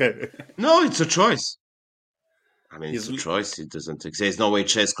just okay. No, it's a choice. I mean, it's a choice. It doesn't. There's no way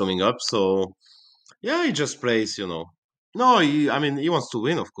chess coming up, so he just plays. No, he wants to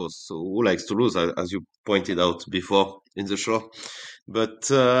win, of course. So who likes to lose, as you pointed out before in the show? But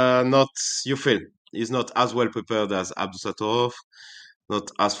you feel he's not as well prepared as Abdusattorov, not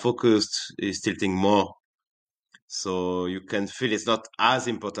as focused. He's tilting more. So you can feel it's not as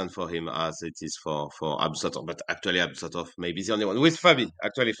important for him as it is for Abdusattorov. But actually, Abdusattorov may be the only one. With Fabi,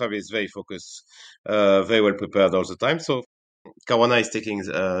 actually, Fabi is very focused, very well prepared all the time. So Caruana is taking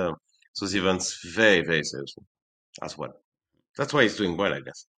those events very, very seriously as well. That's why he's doing well, I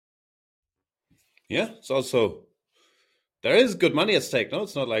guess. Yeah, it's also... There is good money at stake, no?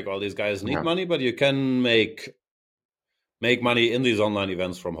 It's not like all these guys need money, but you can make money in these online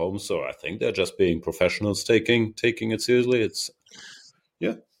events from home. So I think they're just being professionals, taking it seriously. It's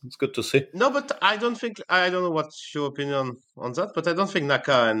good to see. No, but I don't know what's your opinion on that, but I don't think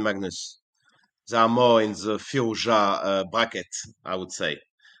Naka and Magnus, they are more in the Fiuja bracket, I would say.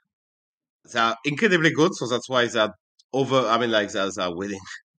 They are incredibly good, so that's why they're they're winning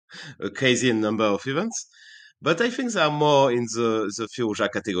a crazy number of events. But I think they are more in the Fiuja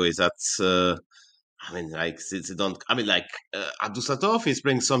category. That's they don't. Abdusattorov is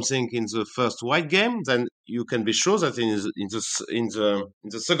playing something in the first white game, then you can be sure that in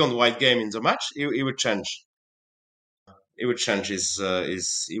the second white game in the match, he will change. He will change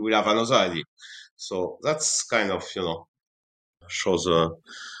he will have another idea. So that's kind of shows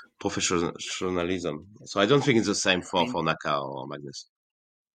professionalism. So I don't think it's the same for Naka or Magnus.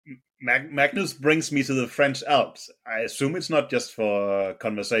 Magnus brings me to the French Alps. I assume it's not just for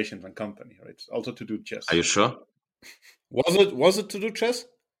conversations and company, right? It's also to do chess. Are you sure? Was it to do chess?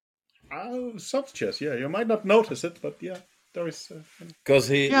 Soft chess, yeah. You might not notice it, but yeah. there is. Because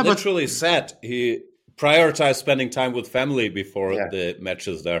he literally said he prioritized spending time with family before the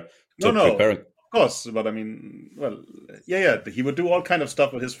matches there. Preparing. Of course, but I mean, well, he would do all kind of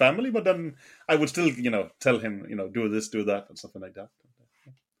stuff with his family, but then I would still, tell him, do this, do that, and something like that.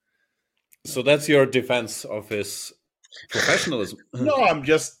 So that's your defense of his professionalism? No, I'm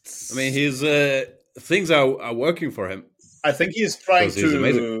just. I mean, his things are working for him. I think he's trying to.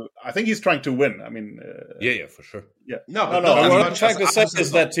 Amazing. I think he's trying to win. I mean, yeah, for sure. Yeah, no. What I'm trying to say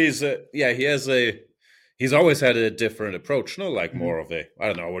is that he's always had a different approach. Like more of a, I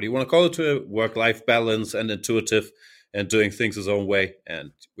don't know, what do you want to call it, to a work-life balance and intuitive and doing things his own way.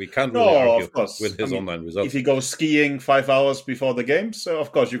 And we can't really argue with his online results. If he goes skiing 5 hours before the games,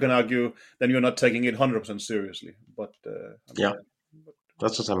 of course you can argue then you're not taking it 100% seriously. But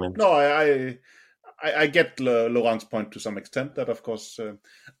that's what I mean. No, I get Laurent's point to some extent that, of course,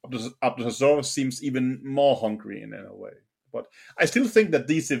 Abdulhazor seems even more hungry in a way. But I still think that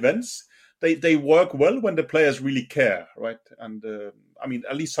these events, they work well when the players really care, right? And I mean,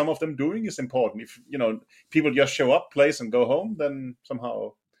 at least some of them doing is important. If people just show up, place, and go home, then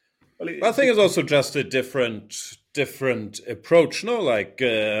somehow. I think it's also just a different approach. Like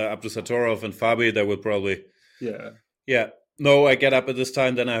Abdulsatorov and Fabi, they would probably. Yeah. No, I get up at this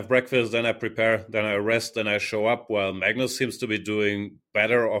time, then I have breakfast, then I prepare, then I rest, then I show up. While Magnus seems to be doing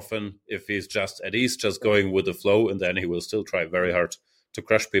better often if he's just at ease, just going with the flow, and then he will still try very hard to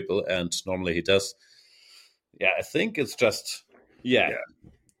crush people, and normally he does. Yeah, I think it's just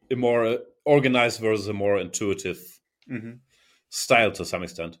a more organized versus a more intuitive style to some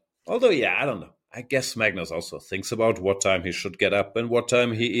extent. Although, I don't know. I guess Magnus also thinks about what time he should get up and what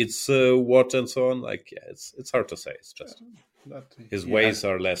time he eats what and so on. It's hard to say. It's just his ways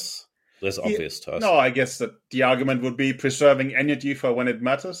are less obvious to us. No, I guess that the argument would be preserving energy for when it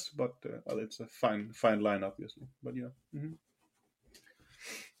matters, but it's a fine line, obviously. But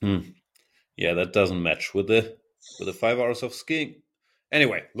yeah, that doesn't match with the 5 hours of skiing.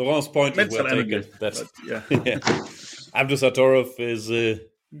 Anyway, Laurent's point is well taken. That's Abdulsatorov is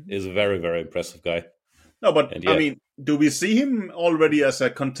a very, very impressive guy. No, but I mean, do we see him already as a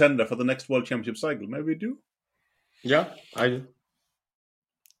contender for the next World Championship cycle? Maybe we do. Yeah, I do.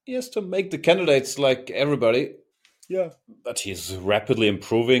 He has to make the candidates like everybody. Yeah. But he's rapidly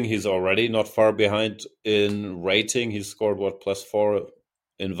improving. He's already not far behind in rating. He scored, +4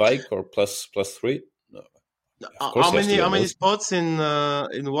 in Vike or +3? No. How many spots in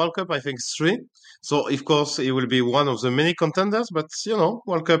World Cup? I think 3. So, of course, he will be one of the many contenders. But,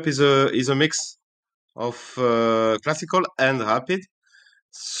 World Cup is a mix of classical and rapid.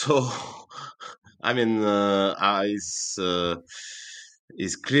 So, I mean,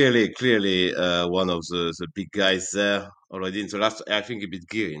 he's clearly one of the big guys there already in the last. I think he beat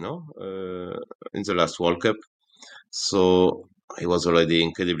Giri, in the last World Cup. So he was already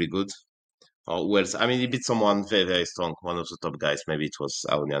incredibly good. Or who else? I mean, he beat someone very, very strong. One of the top guys. Maybe it was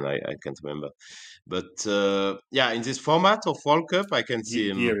Aunian. I can't remember. But in this format of World Cup, I can see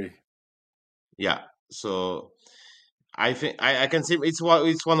him. Giri. Yeah. So. I think I can see it's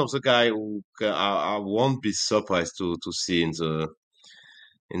one of the guys who I won't be surprised to see in the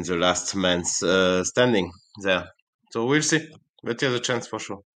last man's standing there. So we'll see, but there's a chance for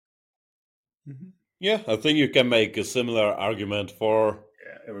sure. Yeah, I think you can make a similar argument for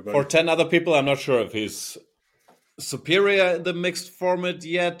 10 other people. I'm not sure if he's superior in the mixed format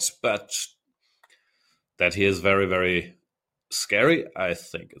yet, but that he is very, very scary, I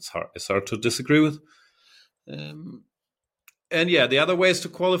think it's hard to disagree with. And the other ways to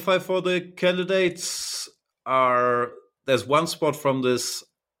qualify for the candidates are, there's one spot from this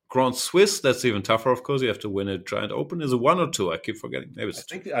Grand Swiss that's even tougher, of course. You have to win a giant open. Is it 1 or 2? I keep forgetting. Maybe it's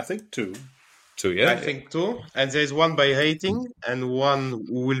I think 2. 2, yeah? I think 2. And there's one by rating and one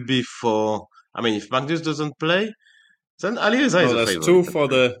will be for, I mean, if Magnus doesn't play, then Ali is a favorite. There's 2 for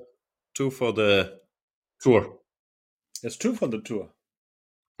the tour. There's 2 for the tour.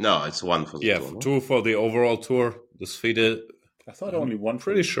 No, it's 1 for the tour. Yeah, 2 for the overall tour. The Sfide. I thought only 1.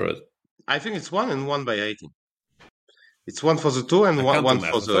 Pretty sure. I think it's 1 and 1 by rating. It's 1 for the tour and one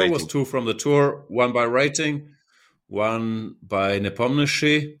for the rating. It was 2 from the tour, 1 by rating, 1 by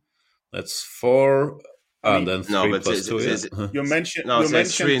Nepomniachtchi. That's 4. And then 3 plus 2. You mentioned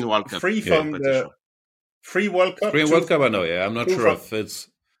 3 in World Cup. 3 from the 3 World Cup. 3 in World Cup, I know. Yeah, I'm not sure if it's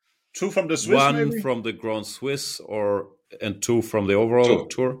 2 from the Swiss. 1 maybe? From the Grand Swiss and 2 from the overall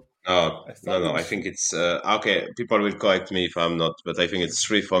tour. No. I think it's okay. People will correct me if I'm not, but I think it's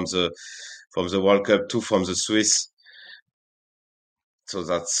 3 from the World Cup, 2 from the Swiss. So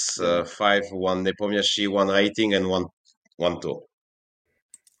that's 5. 1 Nepomniachtchi, 1 rating, and 1 tour.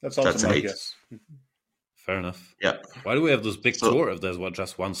 That's also my 8. guess. Fair enough. Yeah. Why do we have this big So- tour if there's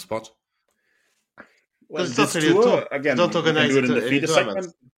just one spot? Well, It's this not really a tour, tour. again, Don't you can organize do it in it the in feeder tournaments.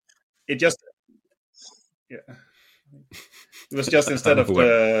 segment. It was just instead of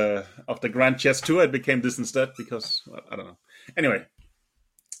the Grand Chess Tour, it became this instead because, well, I don't know. Anyway,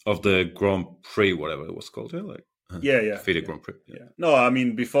 Of the Grand Prix, whatever it was called. yeah. FIDE Grand Prix. Yeah. No, I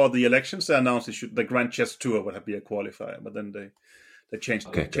mean, before the elections, they announced the Grand Chess Tour would be a qualifier, but then they changed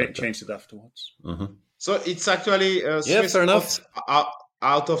changed it afterwards. So it's actually Yeah, three fair enough. spots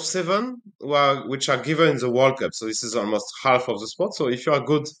out of 7 which are given in the World Cup. So this is almost half of the spots. So if you are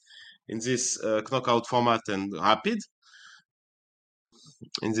good in this knockout format and rapid,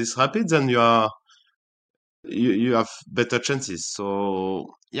 then you have better chances.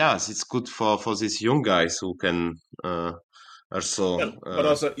 So yes, it's good for these young guys who can also. But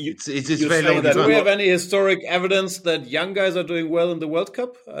also, it's you very say long that Do event. we have any historic evidence that young guys are doing well in the World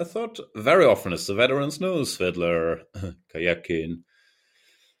Cup? I thought very often it's the veterans. No, Svedler, Kayakin.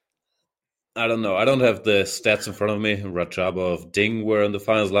 I don't know. I don't have the stats in front of me. Rajabov, Ding were in the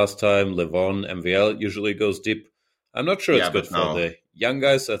finals last time. Levon, MVL usually goes deep. I'm not sure it's Yeah, good but now- for the young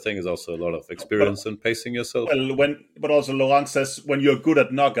guys. I think it's also a lot of experience in pacing yourself. Well, but also Laurent says when you're good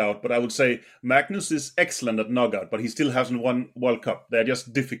at knockout. But I would say Magnus is excellent at knockout, but he still hasn't won World Cup. They're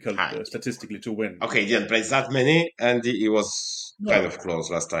just difficult statistically to win. Okay, he didn't play that many, and he was kind of close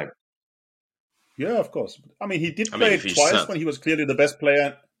last time. Yeah, of course. I mean, he did I play mean, it if he's twice set. when he was clearly the best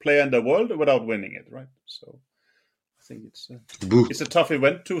player in the world without winning it, right? So I think Boo. it's a tough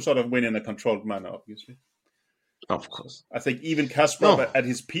event to sort of win in a controlled manner, obviously. Of course. I think even Kasparov No. at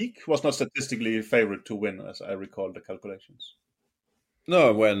his peak was not statistically favored to win, as I recall the calculations.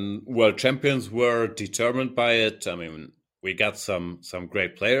 No, when world champions were determined by it, I mean, we got some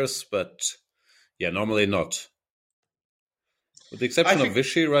great players, but yeah, normally not. With the exception I of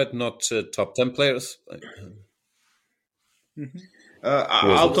Vichy, right? Not top 10 players.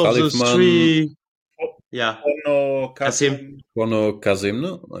 Out of those Khalifman? 3, yeah. No, Kasim. Bono, Kazim,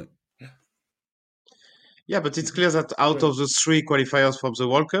 no? Like, Yeah, but it's clear that out of the 3 qualifiers from the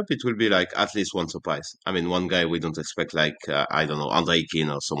World Cup, it will be like at least one surprise. I mean, one guy we don't expect, like, I don't know, Andrei Kin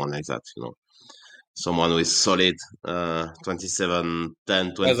or someone like that, you know. Someone with solid 27,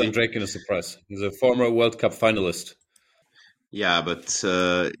 10, 20. As Draken is a surprise. He's a former World Cup finalist. Yeah, but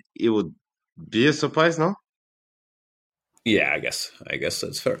it would be a surprise, no? Yeah, I guess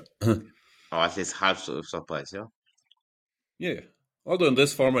that's fair. Or at least half a surprise, yeah? Yeah. Although in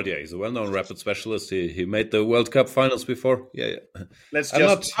this format, yeah, he's a well-known rapid specialist. He made the World Cup finals before. Yeah. Let's I'm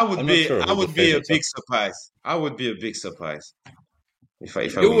just. not- I would I'm be not sure I who would the be a favorites are. big surprise. I would be a big surprise. If I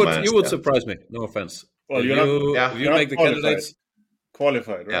You would manage that. surprise me. No offense. Well, if you're not- you, yeah, if you you're make not the candidates,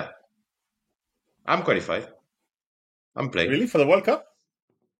 Qualified, right? Yeah. I'm qualified. I'm playing. Really? For the World Cup?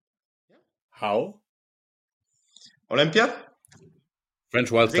 How? Olympiad? French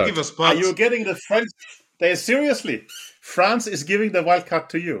They wildcard. give a Are spot. you getting the French? Seriously, France is giving the wild card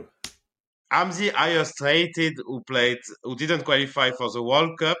to you. I'm the highest rated who didn't qualify for the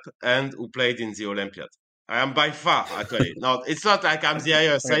World Cup and who played in the Olympiad. I am by far, actually. No, it's not like I'm the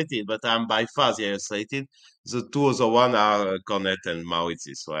highest rated, but I'm by far the highest rated. The 2 other one are Cornet and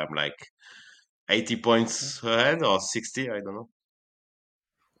Maurizi, so I'm like 80 points ahead or 60, I don't know.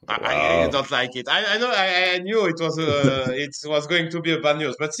 I Wow. don't like it. I know. I knew it was it was going to be a bad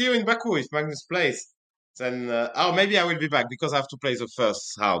news. But see you in Baku if Magnus plays. Then maybe I will be back because I have to play the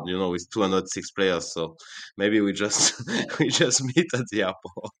first round. You know, with 206 players. So maybe we just we just meet at the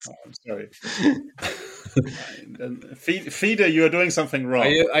airport. I'm sorry. Feeder, you are doing something wrong.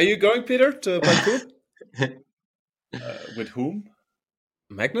 Are you going, Peter, to Baku? With whom?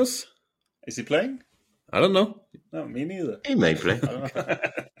 Magnus? Is he playing? I don't know. No, me neither. He may play. I don't know.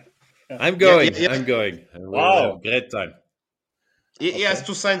 I'm going. yeah. I'm going. We'll Wow. have a great time. He has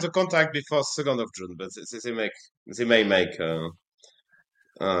to sign the contract before 2nd of June, but they may make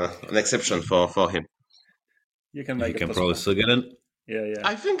an exception for him. You can He make can it probably possible. still get in. Yeah.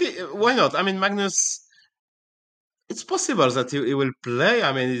 I think why not? I mean, Magnus. It's possible that he will play.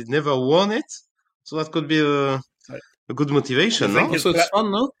 I mean, he never won it, so that could be a good motivation. You think No? his Also, it's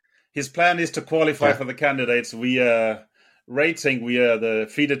fun, no? His plan is to qualify Yeah. for the candidates via rating, via the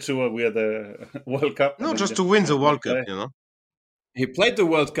feeder tour, via the World Cup. No, and just then to win the World play. Cup, you know. He played the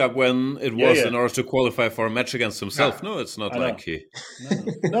World Cup when it was Yeah. in order to qualify for a match against himself. No, it's not I know. like he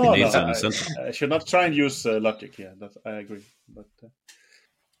No, needs an I incentive. should not try and use logic here. I agree, but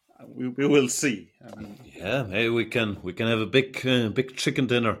we will see. I mean, Yeah, maybe we can have a big chicken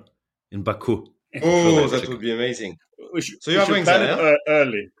dinner in Baku. Oh, that would be amazing. So you are going plan there, it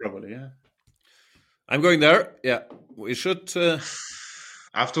early, probably. Yeah. I'm going there. Yeah, we should I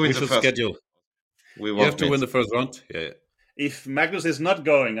have to win we the should first. schedule. we You won't have to meet. win the first round. Yeah. If Magnus is not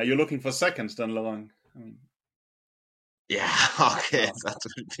going, are you looking for seconds then, Laurent? I mean, Yeah, okay, No. that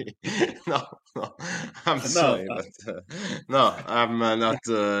would be no. I'm No, sorry, but no, I'm not.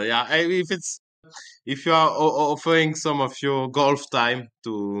 Yeah, if you are offering some of your golf time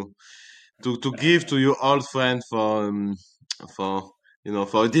to give to your old friend for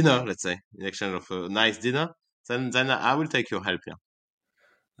for a dinner, let's say, in exchange of a nice dinner, then I will take your help. Yeah,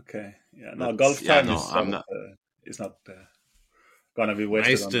 okay. Yeah, no, but golf yeah, time no, is sort I'm of not. is not gonna be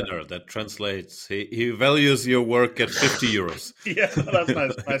wasted Nice on dinner. That translates. He values your work at 50 euros. that. Yeah, no, that's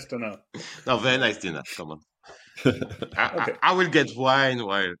nice. Nice to know. No, very nice dinner. Come on, I, Okay. I will get wine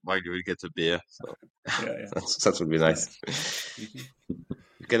while you will get a beer. So Yeah. that would be nice. Mhm.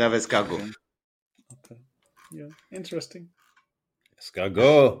 You can have escargot. Okay. Okay. Yeah, interesting.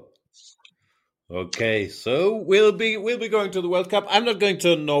 Escargot. Okay, so we'll be going to the World Cup. I'm not going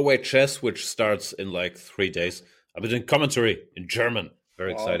to Norway Chess, which starts in like 3 days. I'll be doing commentary in German.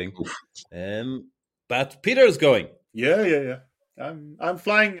 Very Wow. exciting. But Peter is going. Yeah. I'm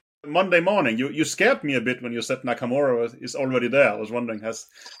flying Monday morning. You scared me a bit when you said Nakamura is already there. I was wondering has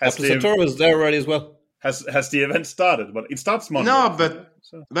After the Satoru is there already as well. has the event started? But it starts Monday. No, I think, but yeah?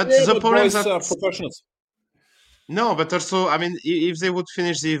 So, but Yeah, the but problem boys is are that professionals. no, but also I mean, if they would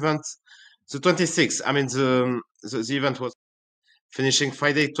finish the event, the 26th. I mean, the event was finishing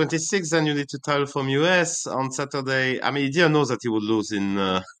Friday 26th. Then you need to travel from US on Saturday. I mean, he didn't know that he would lose in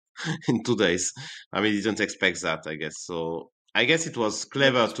in 2 days. I mean, he didn't expect that, I guess. So I guess it was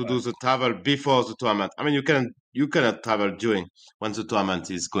clever that's to fine. do the travel before the tournament. I mean, you cannot travel during when the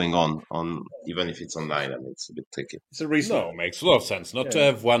tournament is going on even if it's online. I mean, it's a bit tricky. It's a reason. No, makes a lot of sense not to Yeah.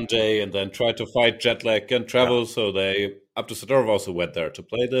 have one day and then try to fight jet lag and travel. So they, up to Satoru, also went there to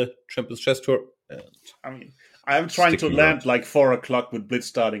play the Champions Chess Tour. And I mean, I'm trying to Sticking land around. like 4 o'clock with Blitz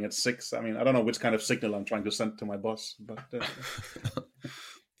starting at 6. I mean, I don't know which kind of signal I'm trying to send to my boss, but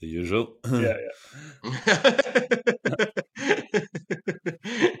the usual. yeah.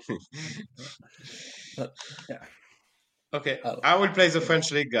 But, yeah. Okay, Oh. I will play the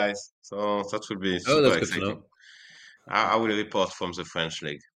French league, guys. So that will be Oh, super that's good to exciting. know. I will report from the French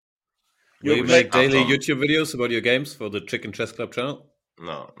league. Will You you play- make daily After- YouTube videos about your games for the Chicken Chess Club channel?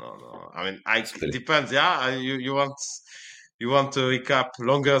 No. I mean, pity. it depends. Yeah, you want to recap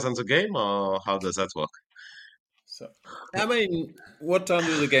longer than the game, or how does that work? So I mean, what time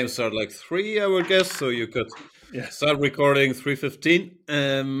do the games start? Like 3, I would guess. So you could yeah, start recording 3:15.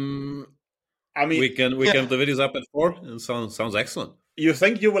 I mean, We can have the videos up at 4. And sounds excellent. you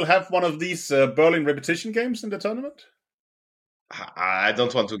think you will have one of these Berlin repetition games in the tournament? I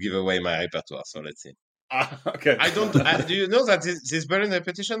don't want to give away my repertoire, so let's see. Okay. I don't. Do you know that this Berlin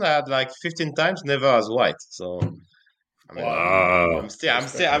repetition I had like 15 times, never as white. So I mean, Wow. I'm still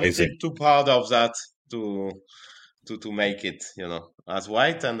Amazing. too proud of that to make it, as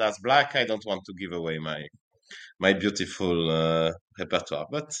white and as black. I don't want to give away my beautiful repertoire,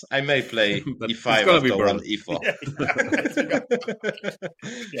 but I may play But e5 it's gonna be after one Berlin. e4.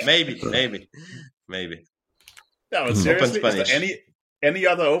 Yeah. Maybe. Yeah, but Open seriously, is Spanish. there any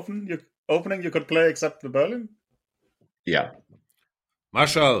other opening you could play except the Berlin? Yeah.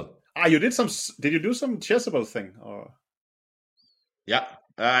 Marshall. You did some. Did you do some chessable thing or? Yeah.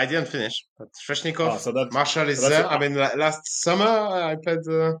 I didn't finish, but Sveshnikov, So that- Marshall is so that's there. I mean, last summer I played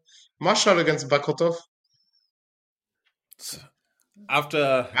Marshall against Bakrotov.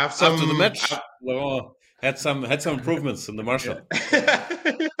 After some- the match, Laurent had some improvements in the Marshall.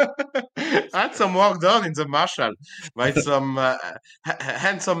 I had some work done in the Marshall by some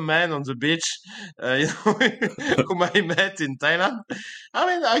handsome man on the beach, whom I met in Thailand. I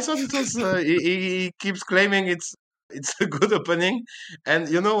mean, I thought it was. He keeps claiming it's a good opening, and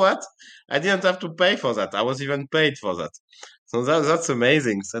you know what? I didn't have to pay for that. I was even paid for that. So that's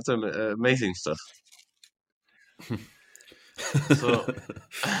amazing. That's amazing stuff. So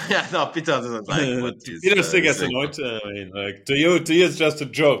yeah, no, Peter doesn't like what he's Peter still gets saying. annoyed. I mean, like to you, it's just a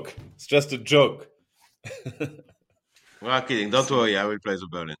joke. It's just a joke. Well, kidding. Don't worry. I will play the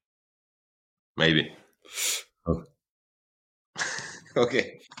Berlin. Maybe. Oh.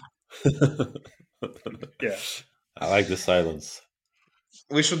 Okay. Yeah. I like the silence.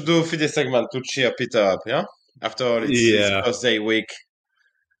 We should do FIDE segment to cheer Peter up, yeah? After all, it's his birthday week.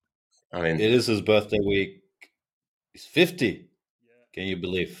 I mean, It is his birthday week. He's 50. Can you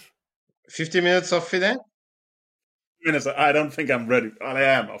believe? 50 minutes of FIDE? Minutes. I don't think I'm ready. Well, I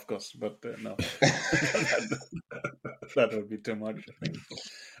am, of course, but no. That would be too much, I think.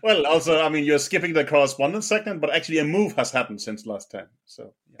 Well, also, I mean, you're skipping the correspondence segment, but actually a move has happened since last time.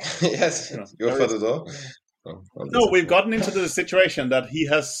 So, yeah. Yes, go for the door. No, we've gotten into the situation that he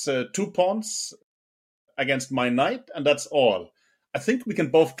has 2 pawns against my knight, and that's all. I think we can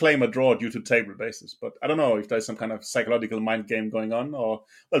both claim a draw due to table basis, but I don't know if there's some kind of psychological mind game going on, or,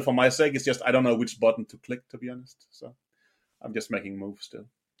 well, for my sake, it's just I don't know which button to click, to be honest. So I'm just making moves still.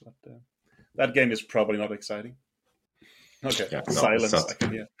 But that game is probably not exciting. Okay, Yeah, no, silence. it's not. I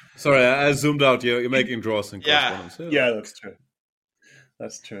can hear. Sorry, I zoomed out. You're making draws and Yeah. correspondence. Yeah, that's true.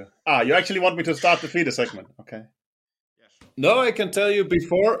 That's true. You actually want me to start the feeder segment? Okay. No, I can tell you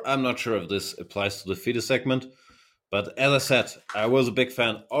before, I'm not sure if this applies to the feeder segment, but as I said, I was a big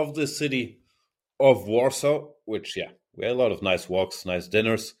fan of the city of Warsaw, which, yeah, we had a lot of nice walks, nice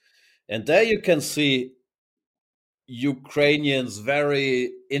dinners. And there you can see Ukrainians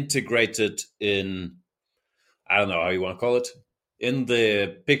very integrated in, I don't know how you want to call it, in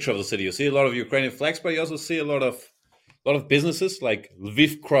the picture of the city. You see a lot of Ukrainian flags, but you also see a lot of businesses like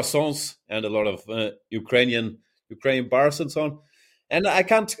Lviv croissants and a lot of Ukrainian bars and so on. And I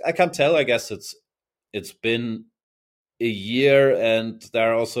can't tell. I guess it's been a year, and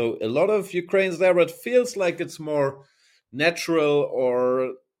there are also a lot of Ukrainians there, but it feels like it's more natural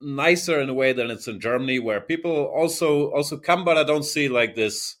or nicer in a way than it's in Germany, where people also come, but I don't see like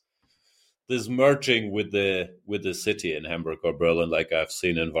this merging with the city in Hamburg or Berlin like I've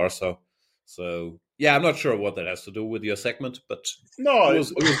seen in Warsaw. So yeah, I'm not sure what that has to do with your segment, but No, it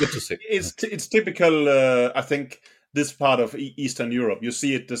was good to see. It's typical. I think this part of Eastern Europe, you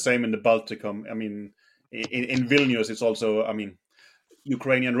see it the same in the Balticum. I mean, in Vilnius, it's also, I mean,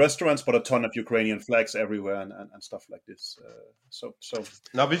 Ukrainian restaurants, but a ton of Ukrainian flags everywhere and stuff like this. So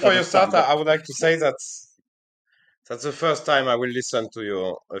Now, before that you was start, fun. I would like to say that that's the first time I will listen to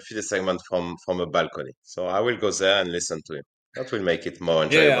your feeder segment from a balcony. So I will go there and listen to you. That will make it more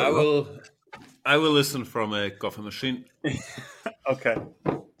enjoyable. Yeah, I will listen from a coffee machine. Okay.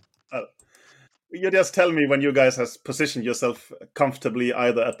 You just tell me when you guys have positioned yourself comfortably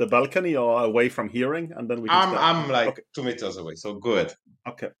either at the balcony or away from hearing, and then we can start. I'm like Okay. 2 meters away, so go ahead.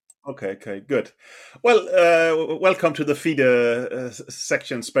 Okay, good. Well, welcome to the feeder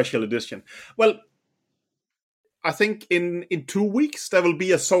section special edition. Well, I think in 2 weeks there will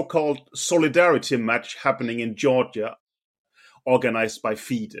be a so-called solidarity match happening in Georgia, organized by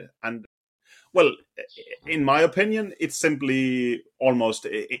FIDE. And, well, in my opinion, it's simply almost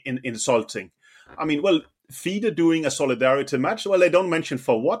insulting. I mean, well, FIDE doing a solidarity match, well, they don't mention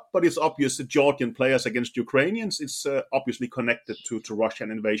for what, but it's obvious that Georgian players against Ukrainians. It's obviously connected to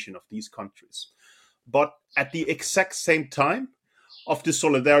Russian invasion of these countries. But at the exact same time of the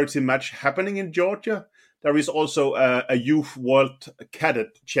solidarity match happening in Georgia, there is also a Youth World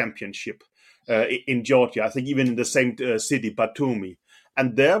Cadet Championship in Georgia, I think even in the same city, Batumi.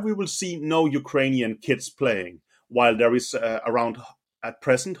 And there we will see no Ukrainian kids playing, while there is around, at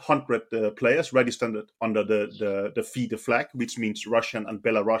present, 100 players registered under the FIDE flag, which means Russian and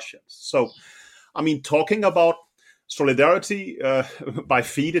Belarusians. So, I mean, talking about solidarity by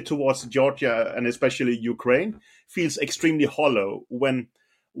FIDE towards Georgia and especially Ukraine feels extremely hollow when,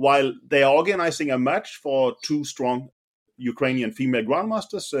 while they are organizing a match for two strong Ukrainian female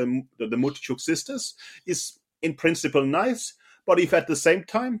grandmasters, the Mutichuk sisters, is in principle nice, but if at the same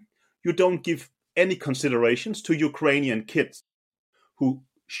time you don't give any considerations to Ukrainian kids who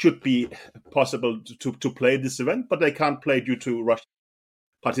should be possible to play this event, but they can't play due to Russian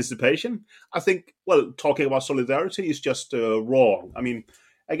participation, I think, well, talking about solidarity is just wrong. I mean,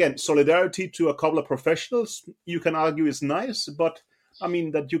 again, solidarity to a couple of professionals, you can argue is nice, but I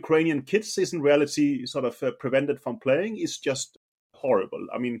mean, that Ukrainian kids is in reality sort of prevented from playing is just horrible.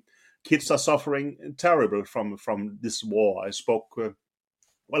 I mean, kids are suffering terrible from this war. I spoke,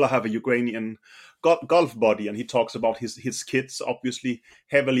 I have a Ukrainian golf buddy, and he talks about his kids obviously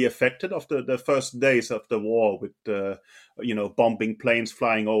heavily affected of the first days of the war with, bombing planes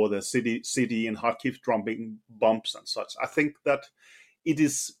flying over the city in Kharkiv, dropping bombs and such. I think that it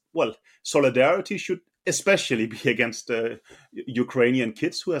is, well, solidarity should especially be against Ukrainian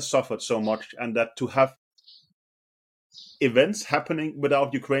kids who have suffered so much, and that to have events happening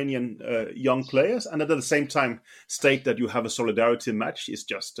without Ukrainian young players and at the same time state that you have a solidarity match is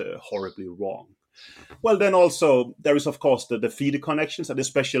just horribly wrong. Well, then also there is, of course, the FIDE connections and the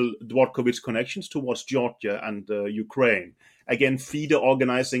special Dvorkovich connections towards Georgia and Ukraine. Again, FIDE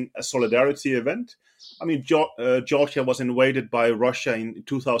organizing a solidarity event. I mean, Georgia was invaded by Russia in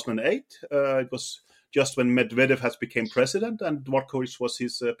 2008. It was just when Medvedev has become president, and Dvorkovich was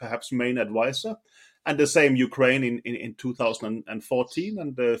his perhaps main advisor. And the same Ukraine in 2014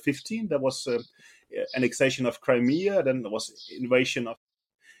 and 15. There was annexation of Crimea. Then there was invasion of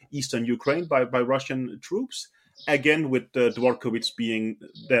eastern Ukraine by Russian troops. Again, with Dvorkovich being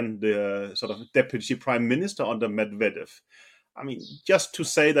then the sort of deputy prime minister under Medvedev. I mean, just to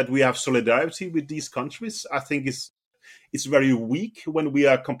say that we have solidarity with these countries, I think it's very weak when we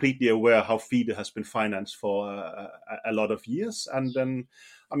are completely aware how FIDE has been financed for a lot of years. And then,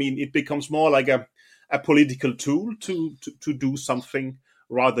 I mean, it becomes more like a political tool to do something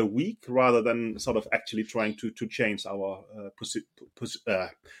rather weak, rather than sort of actually trying to change our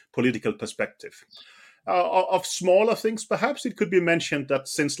political perspective. Of smaller things, perhaps it could be mentioned that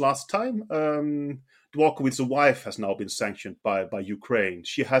since last time, Dvorkovic's wife has now been sanctioned by Ukraine.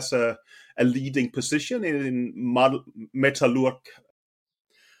 She has a leading position in Metallurg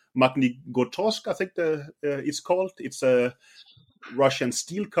Magnitogorsk, I think it's called. It's a Russian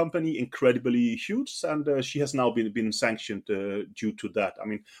steel company, incredibly huge, and she has now been sanctioned due to that. I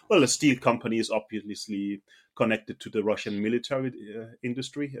mean, well, a steel company is obviously connected to the Russian military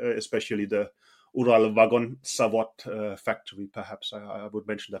industry, especially the Ural Vagon Zavod factory, perhaps. I would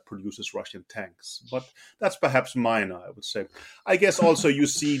mention that produces Russian tanks. But that's perhaps minor, I would say. I guess also you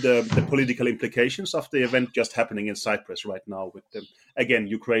see the political implications of the event just happening in Cyprus right now with, again,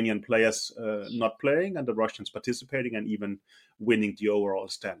 Ukrainian players not playing and the Russians participating and even winning the overall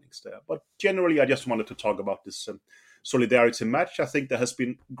standings there. But generally, I just wanted to talk about this solidarity match. I think there has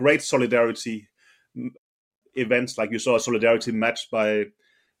been great solidarity events, like you saw a solidarity match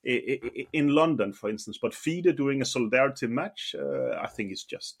in London, for instance, but FIDE doing a solidarity match, I think it's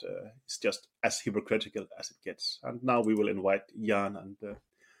just as hypocritical as it gets. And now we will invite Jan and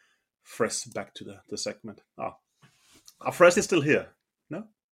Fres back to the segment. Fres is still here, no?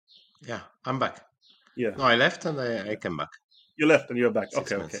 Yeah, I'm back. Yeah. No, I left and I came back. You left and you're back.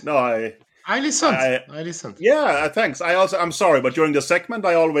 Okay. No, I listened. I listened. Yeah, thanks. I'm sorry, but during the segment,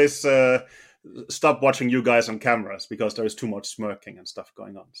 I always stop watching you guys on cameras because there is too much smirking and stuff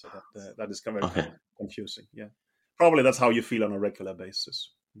going on. So that is very confusing. Yeah, probably that's how you feel on a regular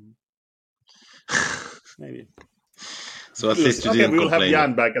basis. Maybe. So at least you didn't we will complain. have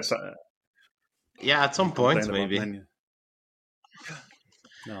Jan back at some point, maybe.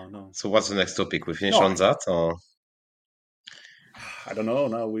 No. So what's the next topic? We finish on that, or? I don't know.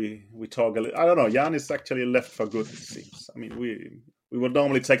 Now we talk a little. I don't know. Jan is actually left for good, it seems. I mean, we would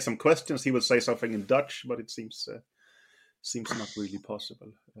normally take some questions. He would say something in Dutch, but it seems not really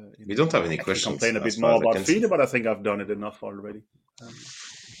possible. We don't have any questions. Complain a bit more about FIDE, but I think I've done it enough already.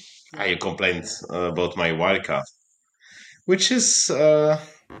 You complained about my wildcard, which is no.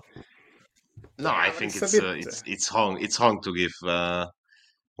 I think it's wrong. It's wrong to give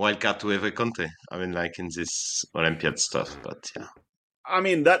wildcard to every country. I mean, like in this Olympiad stuff, but yeah. I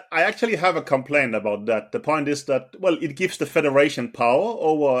mean, that I actually have a complaint about that. The point is that, well, it gives the federation power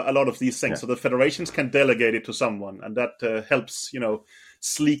over a lot of these things. Yeah. So the federations can delegate it to someone, and that helps,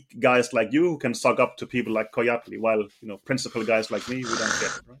 sleek guys like you who can suck up to people like Koyatli, while, principal guys like me, we don't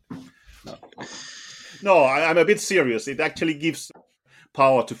get it, right? No, I'm a bit serious. It actually gives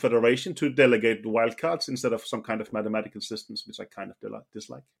power to federation to delegate wildcards instead of some kind of mathematical systems, which I kind of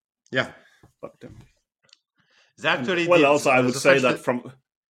dislike. Yeah. But... Actually also I would say that from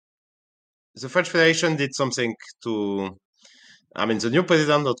the French Federation did something to. I mean, the new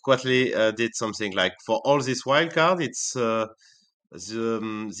president of Quatli did something like for all this wildcard, it's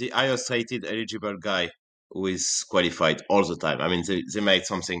the highest rated eligible guy who is qualified all the time. I mean, they made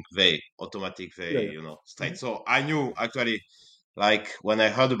something very automatic, very straight. So I knew actually, like when I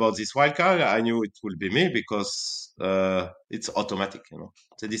heard about this wildcard, I knew it will be me because it's automatic.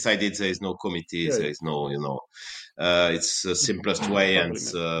 They decided there is no committee, there is no, it's the simplest way and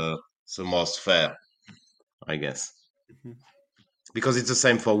the most fair, I guess. Mm-hmm. Because it's the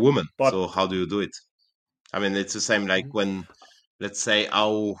same for women. So how do you do it? I mean, it's the same like when, let's say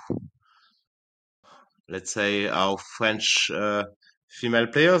our French female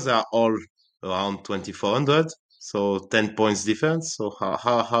players are all around 2,400. So 10 points difference. So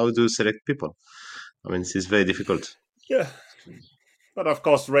how do you select people? I mean, this is very difficult. Yeah. But of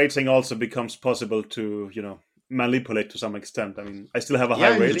course, rating also becomes possible to, manipulate to some extent. I mean, I still have a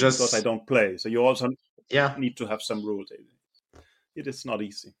high rating because I don't play. So you also need to have some rules. It is not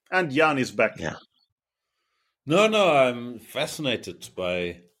easy. And Jan is back. Yeah. No, I'm fascinated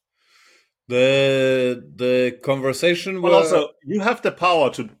by the conversation. Well, also, you have the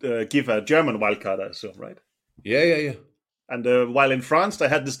power to give a German wildcard, I assume, right? Yeah. And while in France they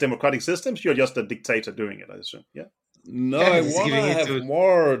had this democratic system, you're just a dictator doing it, I assume. Yeah. No, I want to have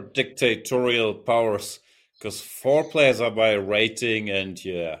more dictatorial powers because 4 players are by rating, and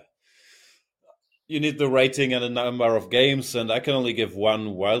you need the rating and a number of games, and I can only give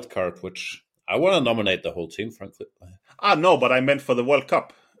 1 wild card, which I want to nominate the whole team, frankly. No, but I meant for the World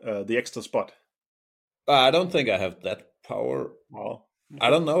Cup, the extra spot. I don't think I have that power. Oh. I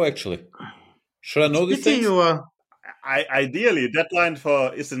don't know, actually. Should I know these things? Ideally, deadline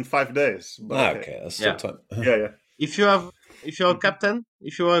is in 5 days. But Okay, that's still time. Yeah. If you're a captain,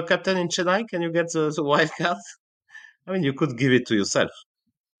 if you are a captain in Chennai, can you get the wild card? I mean, you could give it to yourself.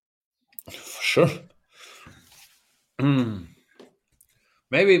 Sure.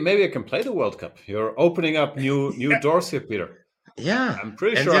 Maybe I can play the World Cup. You're opening up new doors here, Peter. Yeah, I'm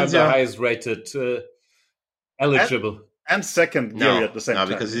pretty And sure then I'm the there- highest rated eligible. And second Gary at the same time.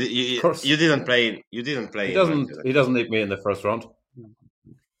 because Of course. you didn't play. You didn't play. He in doesn't. Manchester. He doesn't need me in the first round.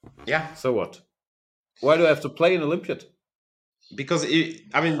 Yeah, So what? Why do I have to play in Olympiad? because to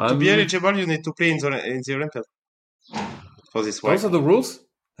be eligible, you need to play in the Olympiad for this Those are the rules.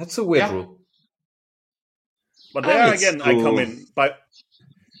 That's a weird rule. But there it's again, I come cool. in by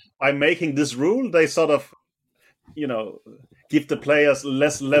making this rule. They sort of, give the players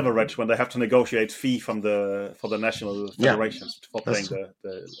less leverage when they have to negotiate fee for the national federations for playing the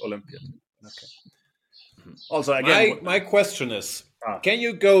Olympiad. Okay. Also, again, My question is: can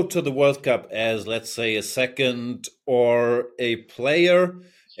you go to the World Cup as, let's say, a second or a player,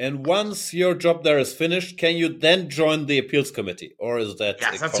 and once your job there is finished, can you then join the appeals committee, or is that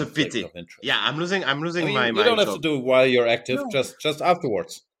that's a conflict pity. of interest? Yeah, I'm losing I mean, my. you don't have to do it while you're active, just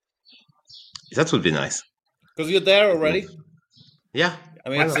afterwards, That would be nice. because you're there already. Yeah, I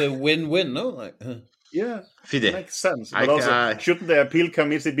mean, it's a win-win, no? Fide. makes sense. But also, shouldn't the appeal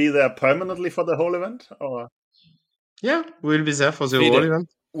committee be there permanently for the whole event? Or Yeah, we'll be there for the Fide. whole event.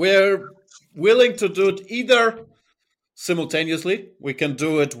 We're willing to do it either simultaneously. We can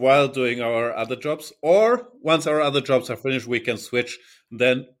do it while doing our other jobs, or once our other jobs are finished, we can switch,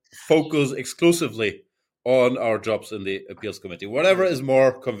 then focus exclusively on our jobs in the appeals committee. Whatever is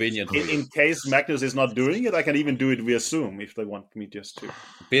more convenient for you. in case Magnus is not doing it, I can even do it via Zoom if they want me just to.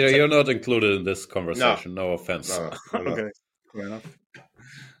 Peter, you're not included in this conversation. No offense. No. Okay, fair enough.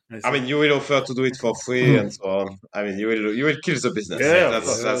 I mean, you will offer to do it for free and so on. I mean, you will kill the business. Yeah,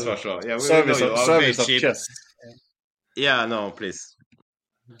 that's for sure. Yeah, we service know you are very of cheap. chess. Yeah, no, please.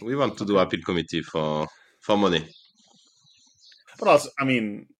 We want to do appeal committee for money. But also,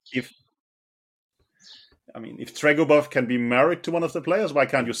 if Tregobov can be married to one of the players, why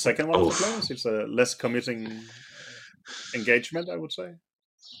can't you second one of the players? It's a less committing engagement, I would say.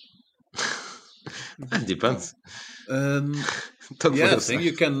 It depends. I think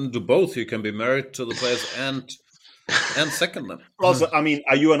you can do both. You can be married to the players and second them. Also,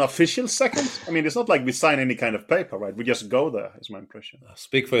 are you an official second? It's not like we sign any kind of paper, right? We just go there, is my impression.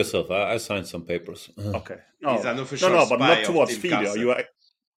 Speak for yourself. I signed some papers. Okay. No, He's an official but spy not of towards Team FIDE. Carlsen.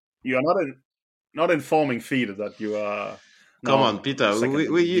 You are not informing FIDE that you are... Come on, Peter. second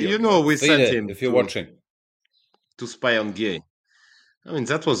We sent Fide, him if you're watching. to spy on Gay.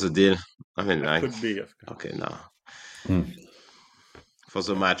 That was the deal. Could be. Okay, now. For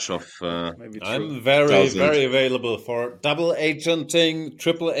the match of... Maybe true. I'm very, 1000. very available for double agenting,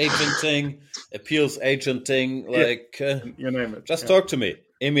 triple agenting, appeals agenting. You name it. Just talk to me,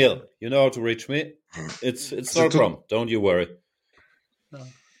 Emil. You know how to reach me. It's not a problem. Don't you worry.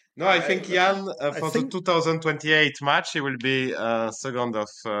 No, I think Jan, for the 2028 match, he will be second of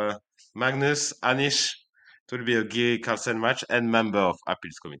Magnus, Anish. It will be a Gary Carlsen match and member of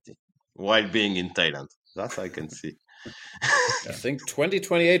appeals committee while being in Thailand. That I can see. I think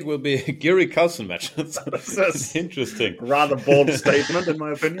 2028 will be a Gary Carlsen match. That's interesting. Rather bold statement, in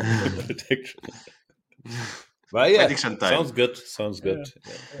my opinion. Prediction. But yeah, Prediction time. Sounds good.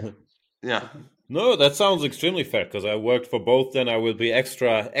 Yeah. No, that sounds extremely fair because I worked for both. Then I will be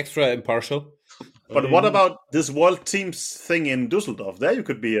extra impartial. But what about this World Teams thing in Dusseldorf? There you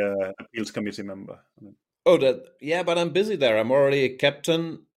could be a appeals committee member. But I'm busy there. I'm already a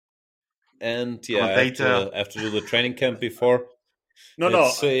captain, and I have to do the training camp before.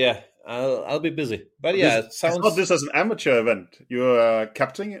 I'll be busy. But it sounds. It's not this as an amateur event. You're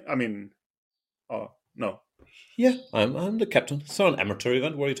captaining. No. Yeah, I'm the captain. It's not an amateur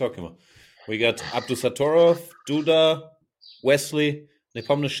event. What are you talking about? We got Abdusatorov, Duda, Wesley,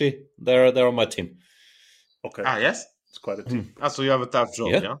 Nepomniachtchi. They're on my team. Okay. Yes? It's quite a team. So you have a tough job,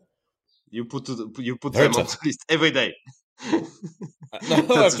 yeah? You put Very them on the list every day. No,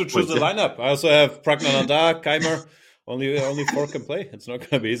 I have to choose the lineup. I also have Pragnananda, Keimer. Only 4 can play. It's not going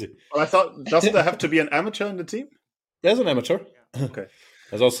to be easy. Well, I thought, doesn't there have to be an amateur in the team? There's an amateur. Okay.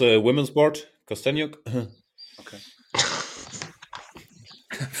 There's also a women's board, Kostenyuk. Okay.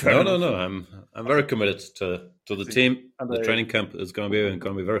 No. I'm very committed to the team. The training camp is going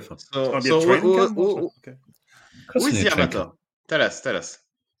to be very fun. So Who is the amateur? Tell us. It's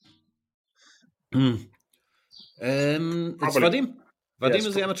Vadim. Vadim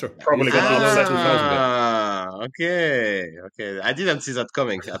is the amateur. Probably He's going to the upset 2000 guy. Okay. I didn't see that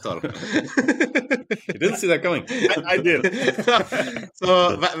coming at all. You didn't see that coming. I did.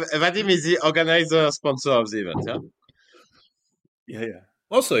 So Vadim is the organizer, sponsor of the event. Yeah. Yeah.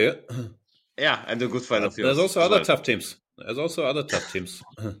 Also, yeah. Yeah, and a good friend of yours. There's also as other well. tough teams. There's also other tough teams.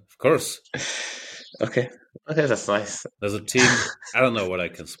 Of course. Okay, that's nice. There's a team. I don't know what I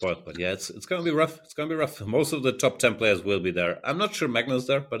can spoil, but yeah, it's going to be rough. It's going to be rough. Most of the top 10 players will be there. I'm not sure Magnus is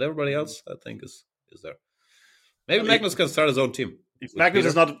there, but everybody else, I think, is there. Maybe Magnus can start his own team. If Magnus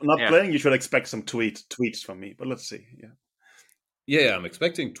is not Yeah. playing, you should expect some tweets from me. But let's see. Yeah, Yeah, I'm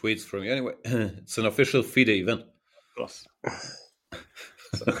expecting tweets from you anyway. It's an official FIDE event. of course.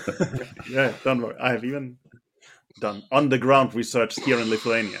 Yeah, don't worry. I have even done on-the-ground research here in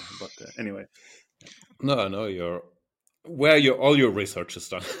Lithuania. But anyway. No, I know all your research is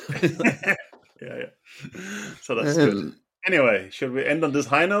done. Yeah. So that's good. Anyway, should we end on this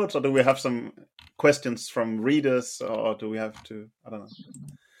high note, or do we have some questions from readers, or do we have to, I don't know,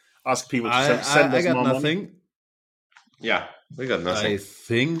 ask people to send us I got more nothing. money? Yeah, we got nothing. I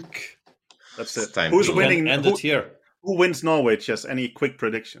think That's It's it. time Who's to winning? end it here. Who wins Norway? Just any quick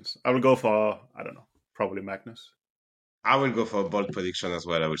predictions? I will go for, I don't know, probably Magnus. I will go for a bold prediction as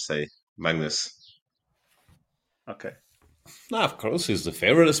well. I would say Magnus. Okay. Nah, of course, he's the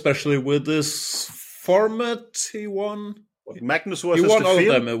favorite, especially with this format. He won. Magnus He versus won the all of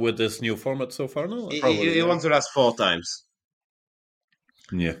field? them with this new format so far. No, He won the last 4 times.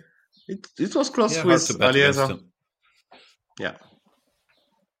 yeah, It was close hard with to bet against Alieza. him. Yeah.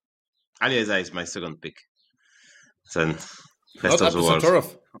 Alieza is my second pick. Then Not rest of the world.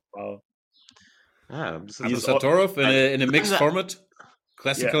 Satorov. Wow. Yeah, He's Satorov in a mixed format,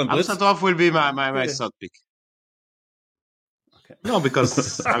 classical and blitz. Absatov will be my third pick. Okay. No,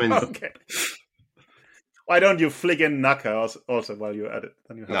 because I mean, Okay. Why don't you flick in Naka also while you're at it?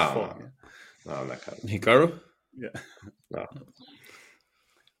 Then you have No. 4. Yeah. no, that can't. Hikaru. Yeah. No.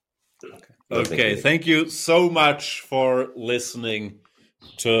 Okay, thank you so much for listening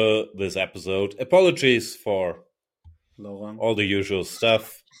to this episode. Apologies for Laurent. all the usual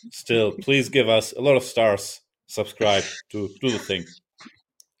stuff. Still, please give us a lot of stars. Subscribe, do the thing.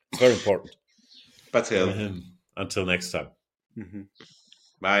 It's very important. Patreon. Until next time. Mhm.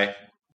 Bye.